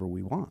buy whatever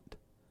we want.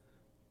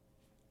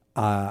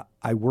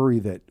 I worry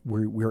that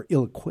we're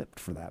ill-equipped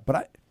for that.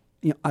 But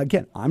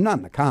again, I'm not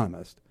an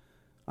economist.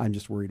 I'm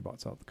just worried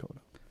about South Dakota.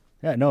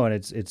 Yeah, no, and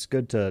it's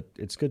good to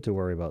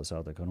worry about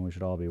South Dakota. We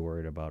should all be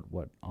worried about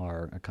what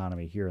our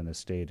economy here in the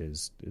state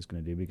is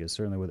going to do, because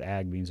certainly with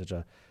ag being such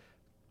a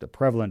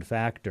prevalent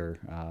factor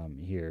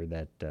here,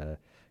 that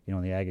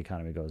when the ag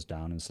economy goes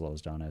down and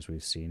slows down, as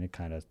we've seen, it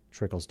kind of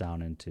trickles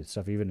down into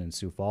stuff. Even in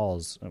Sioux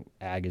Falls,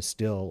 ag is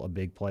still a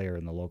big player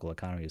in the local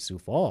economy of Sioux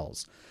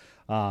Falls.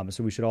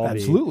 So we should all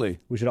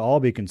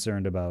be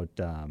concerned about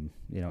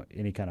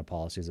any kind of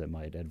policies that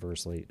might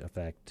adversely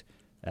affect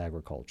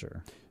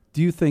agriculture.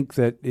 Do you think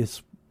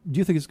it's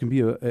going to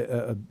be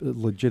a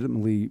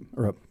legitimately,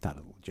 or not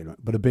a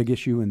legitimate, but a big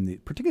issue in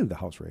particularly the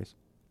House race?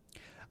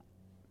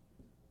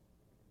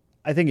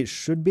 I think it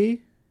should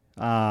be,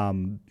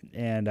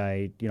 and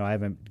I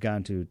haven't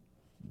gone to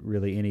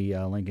really any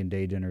Lincoln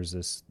Day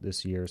dinners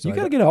this year. So you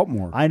got to get out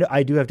more.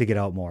 I do have to get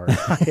out more.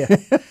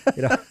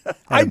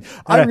 I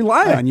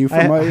rely on you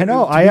for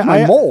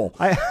my mole.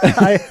 I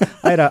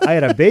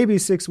had a baby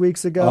 6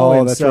 weeks ago. Oh,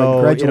 and that's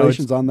so, right.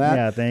 Congratulations on that.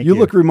 Yeah, thank you. You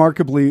look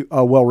remarkably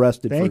well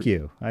rested. Thank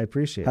you. I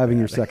appreciate having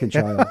that. your second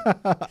child.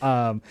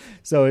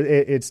 So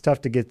it's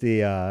tough to get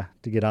to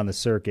get on the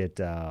circuit.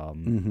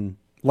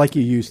 Like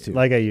you used to.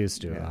 Like I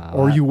used to. Yeah.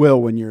 Or you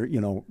will when you're,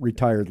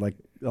 retired like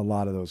a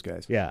lot of those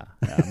guys. Yeah.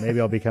 Maybe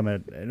I'll become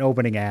an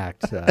opening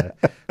act,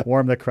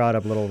 warm the crowd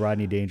up a little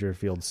Rodney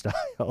Dangerfield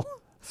style.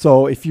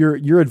 So if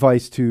your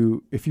advice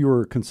if you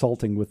were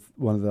consulting with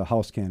one of the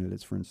House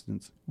candidates, for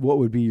instance, what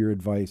would be your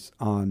advice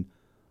on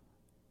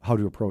how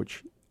to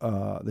approach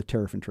the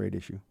tariff and trade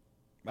issue?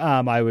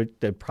 I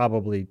would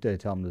probably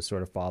tell them to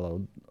sort of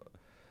follow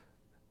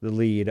the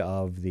lead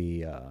of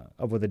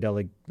what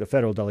the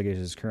federal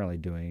delegation is currently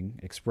doing,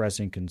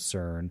 expressing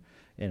concern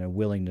and a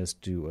willingness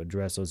to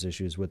address those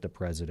issues with the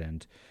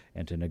president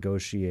and to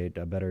negotiate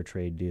better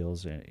trade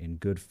deals in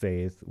good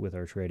faith with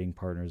our trading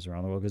partners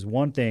around the world. Because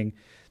one thing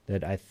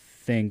that I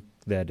think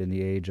that in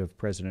the age of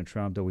President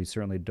Trump that we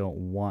certainly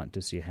don't want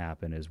to see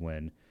happen is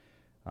when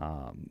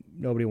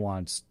nobody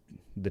wants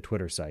the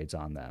Twitter sites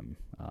on them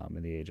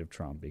in the age of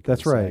Trump. Because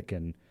that's right.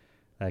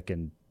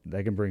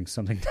 That can bring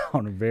something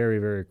down very,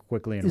 very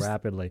quickly and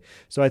rapidly.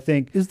 So I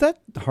think... Is that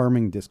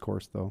harming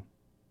discourse, though?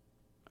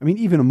 I mean,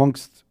 even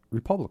amongst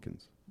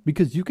Republicans.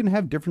 Because you can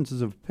have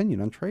differences of opinion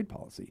on trade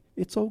policy.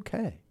 It's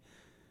okay.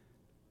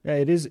 Yeah,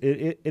 it is.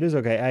 It is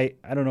okay.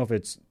 I don't know if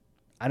it's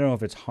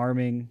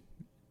harming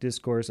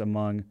discourse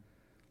among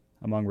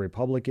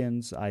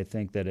Republicans. I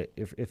think that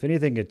if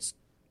anything, it's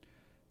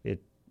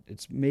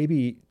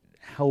maybe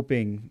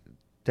helping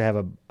to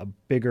have a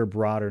bigger,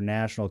 broader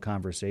national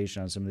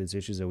conversation on some of these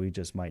issues that we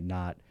just might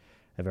not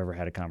have ever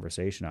had a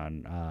conversation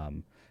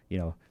on.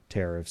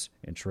 tariffs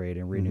and trade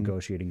and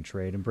renegotiating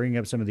trade and bringing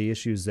up some of the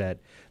issues that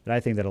I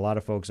think that a lot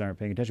of folks aren't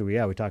paying attention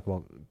to. We talk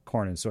about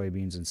corn and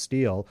soybeans and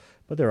steel,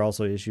 but there are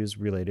also issues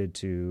related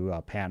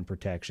to patent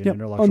protection,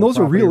 intellectual and those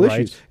are property real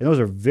rights. issues. And those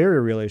are very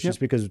real issues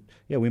because,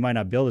 we might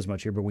not build as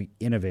much here, but we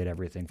innovate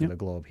everything for the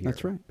globe here.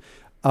 That's right.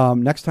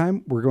 Next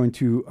time, we're going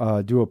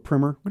to do a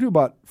primer. We'll do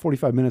about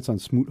 45 minutes on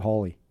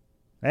Smoot-Hawley.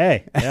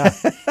 Hey, yeah.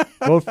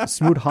 Both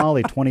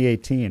Smoot-Hawley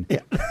 2018. Yeah.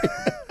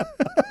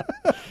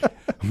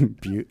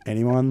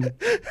 Anyone?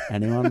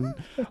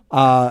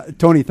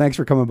 Tony, thanks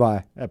for coming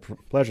by.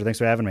 Pleasure. Thanks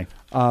for having me.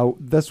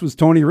 This was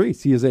Tony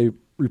Reese. He is a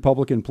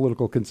Republican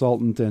political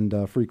consultant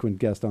and frequent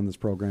guest on this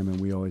program,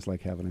 and we always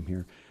like having him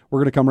here. We're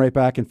going to come right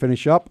back and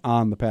finish up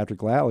on the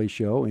Patrick Lally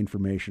Show,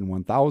 Information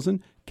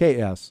 1000,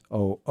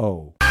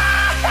 KSOO.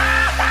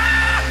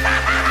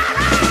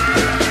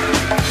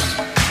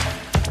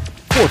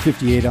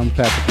 4:58 on the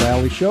Patrick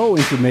Lally Show,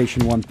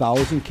 Information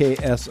 1000,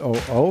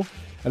 KSOO.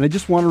 And I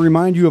just want to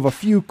remind you of a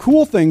few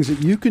cool things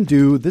that you can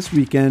do this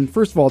weekend.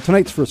 First of all,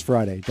 tonight's First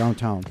Friday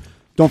downtown.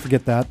 Don't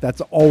forget that. That's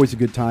always a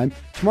good time.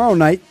 Tomorrow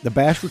night, the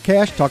Bash for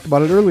Cash, talked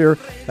about it earlier.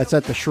 That's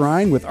at the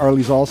Shrine with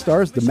Arlie's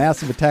All-Stars, the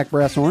Massive Attack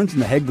Brass Horns,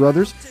 and the Hegg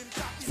Brothers.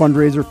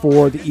 Fundraiser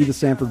for the Edith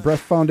Sanford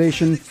Breast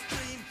Foundation.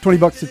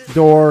 $20 at the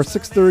door,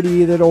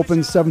 6:30 that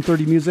opens,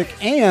 7:30 music.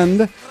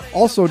 And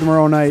also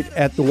tomorrow night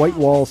at the White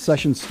Wall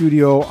Session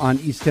Studio on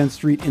East 10th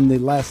Street in the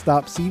Last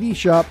Stop CD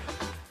shop.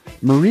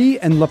 Marie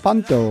and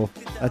Lepanto.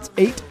 That's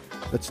 8.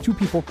 That's 2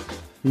 people.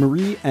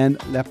 Marie and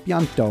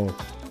Lepanto.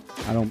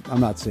 I'm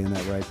not saying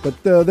that right,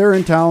 but they're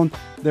in town.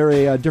 They're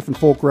a different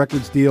folk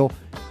records deal.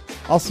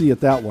 I'll see you at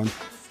that one.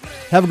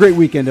 Have a great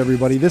weekend,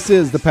 everybody. This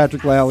is the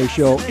Patrick Lally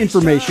Show,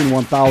 Information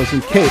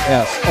 1000,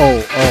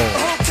 KSOO.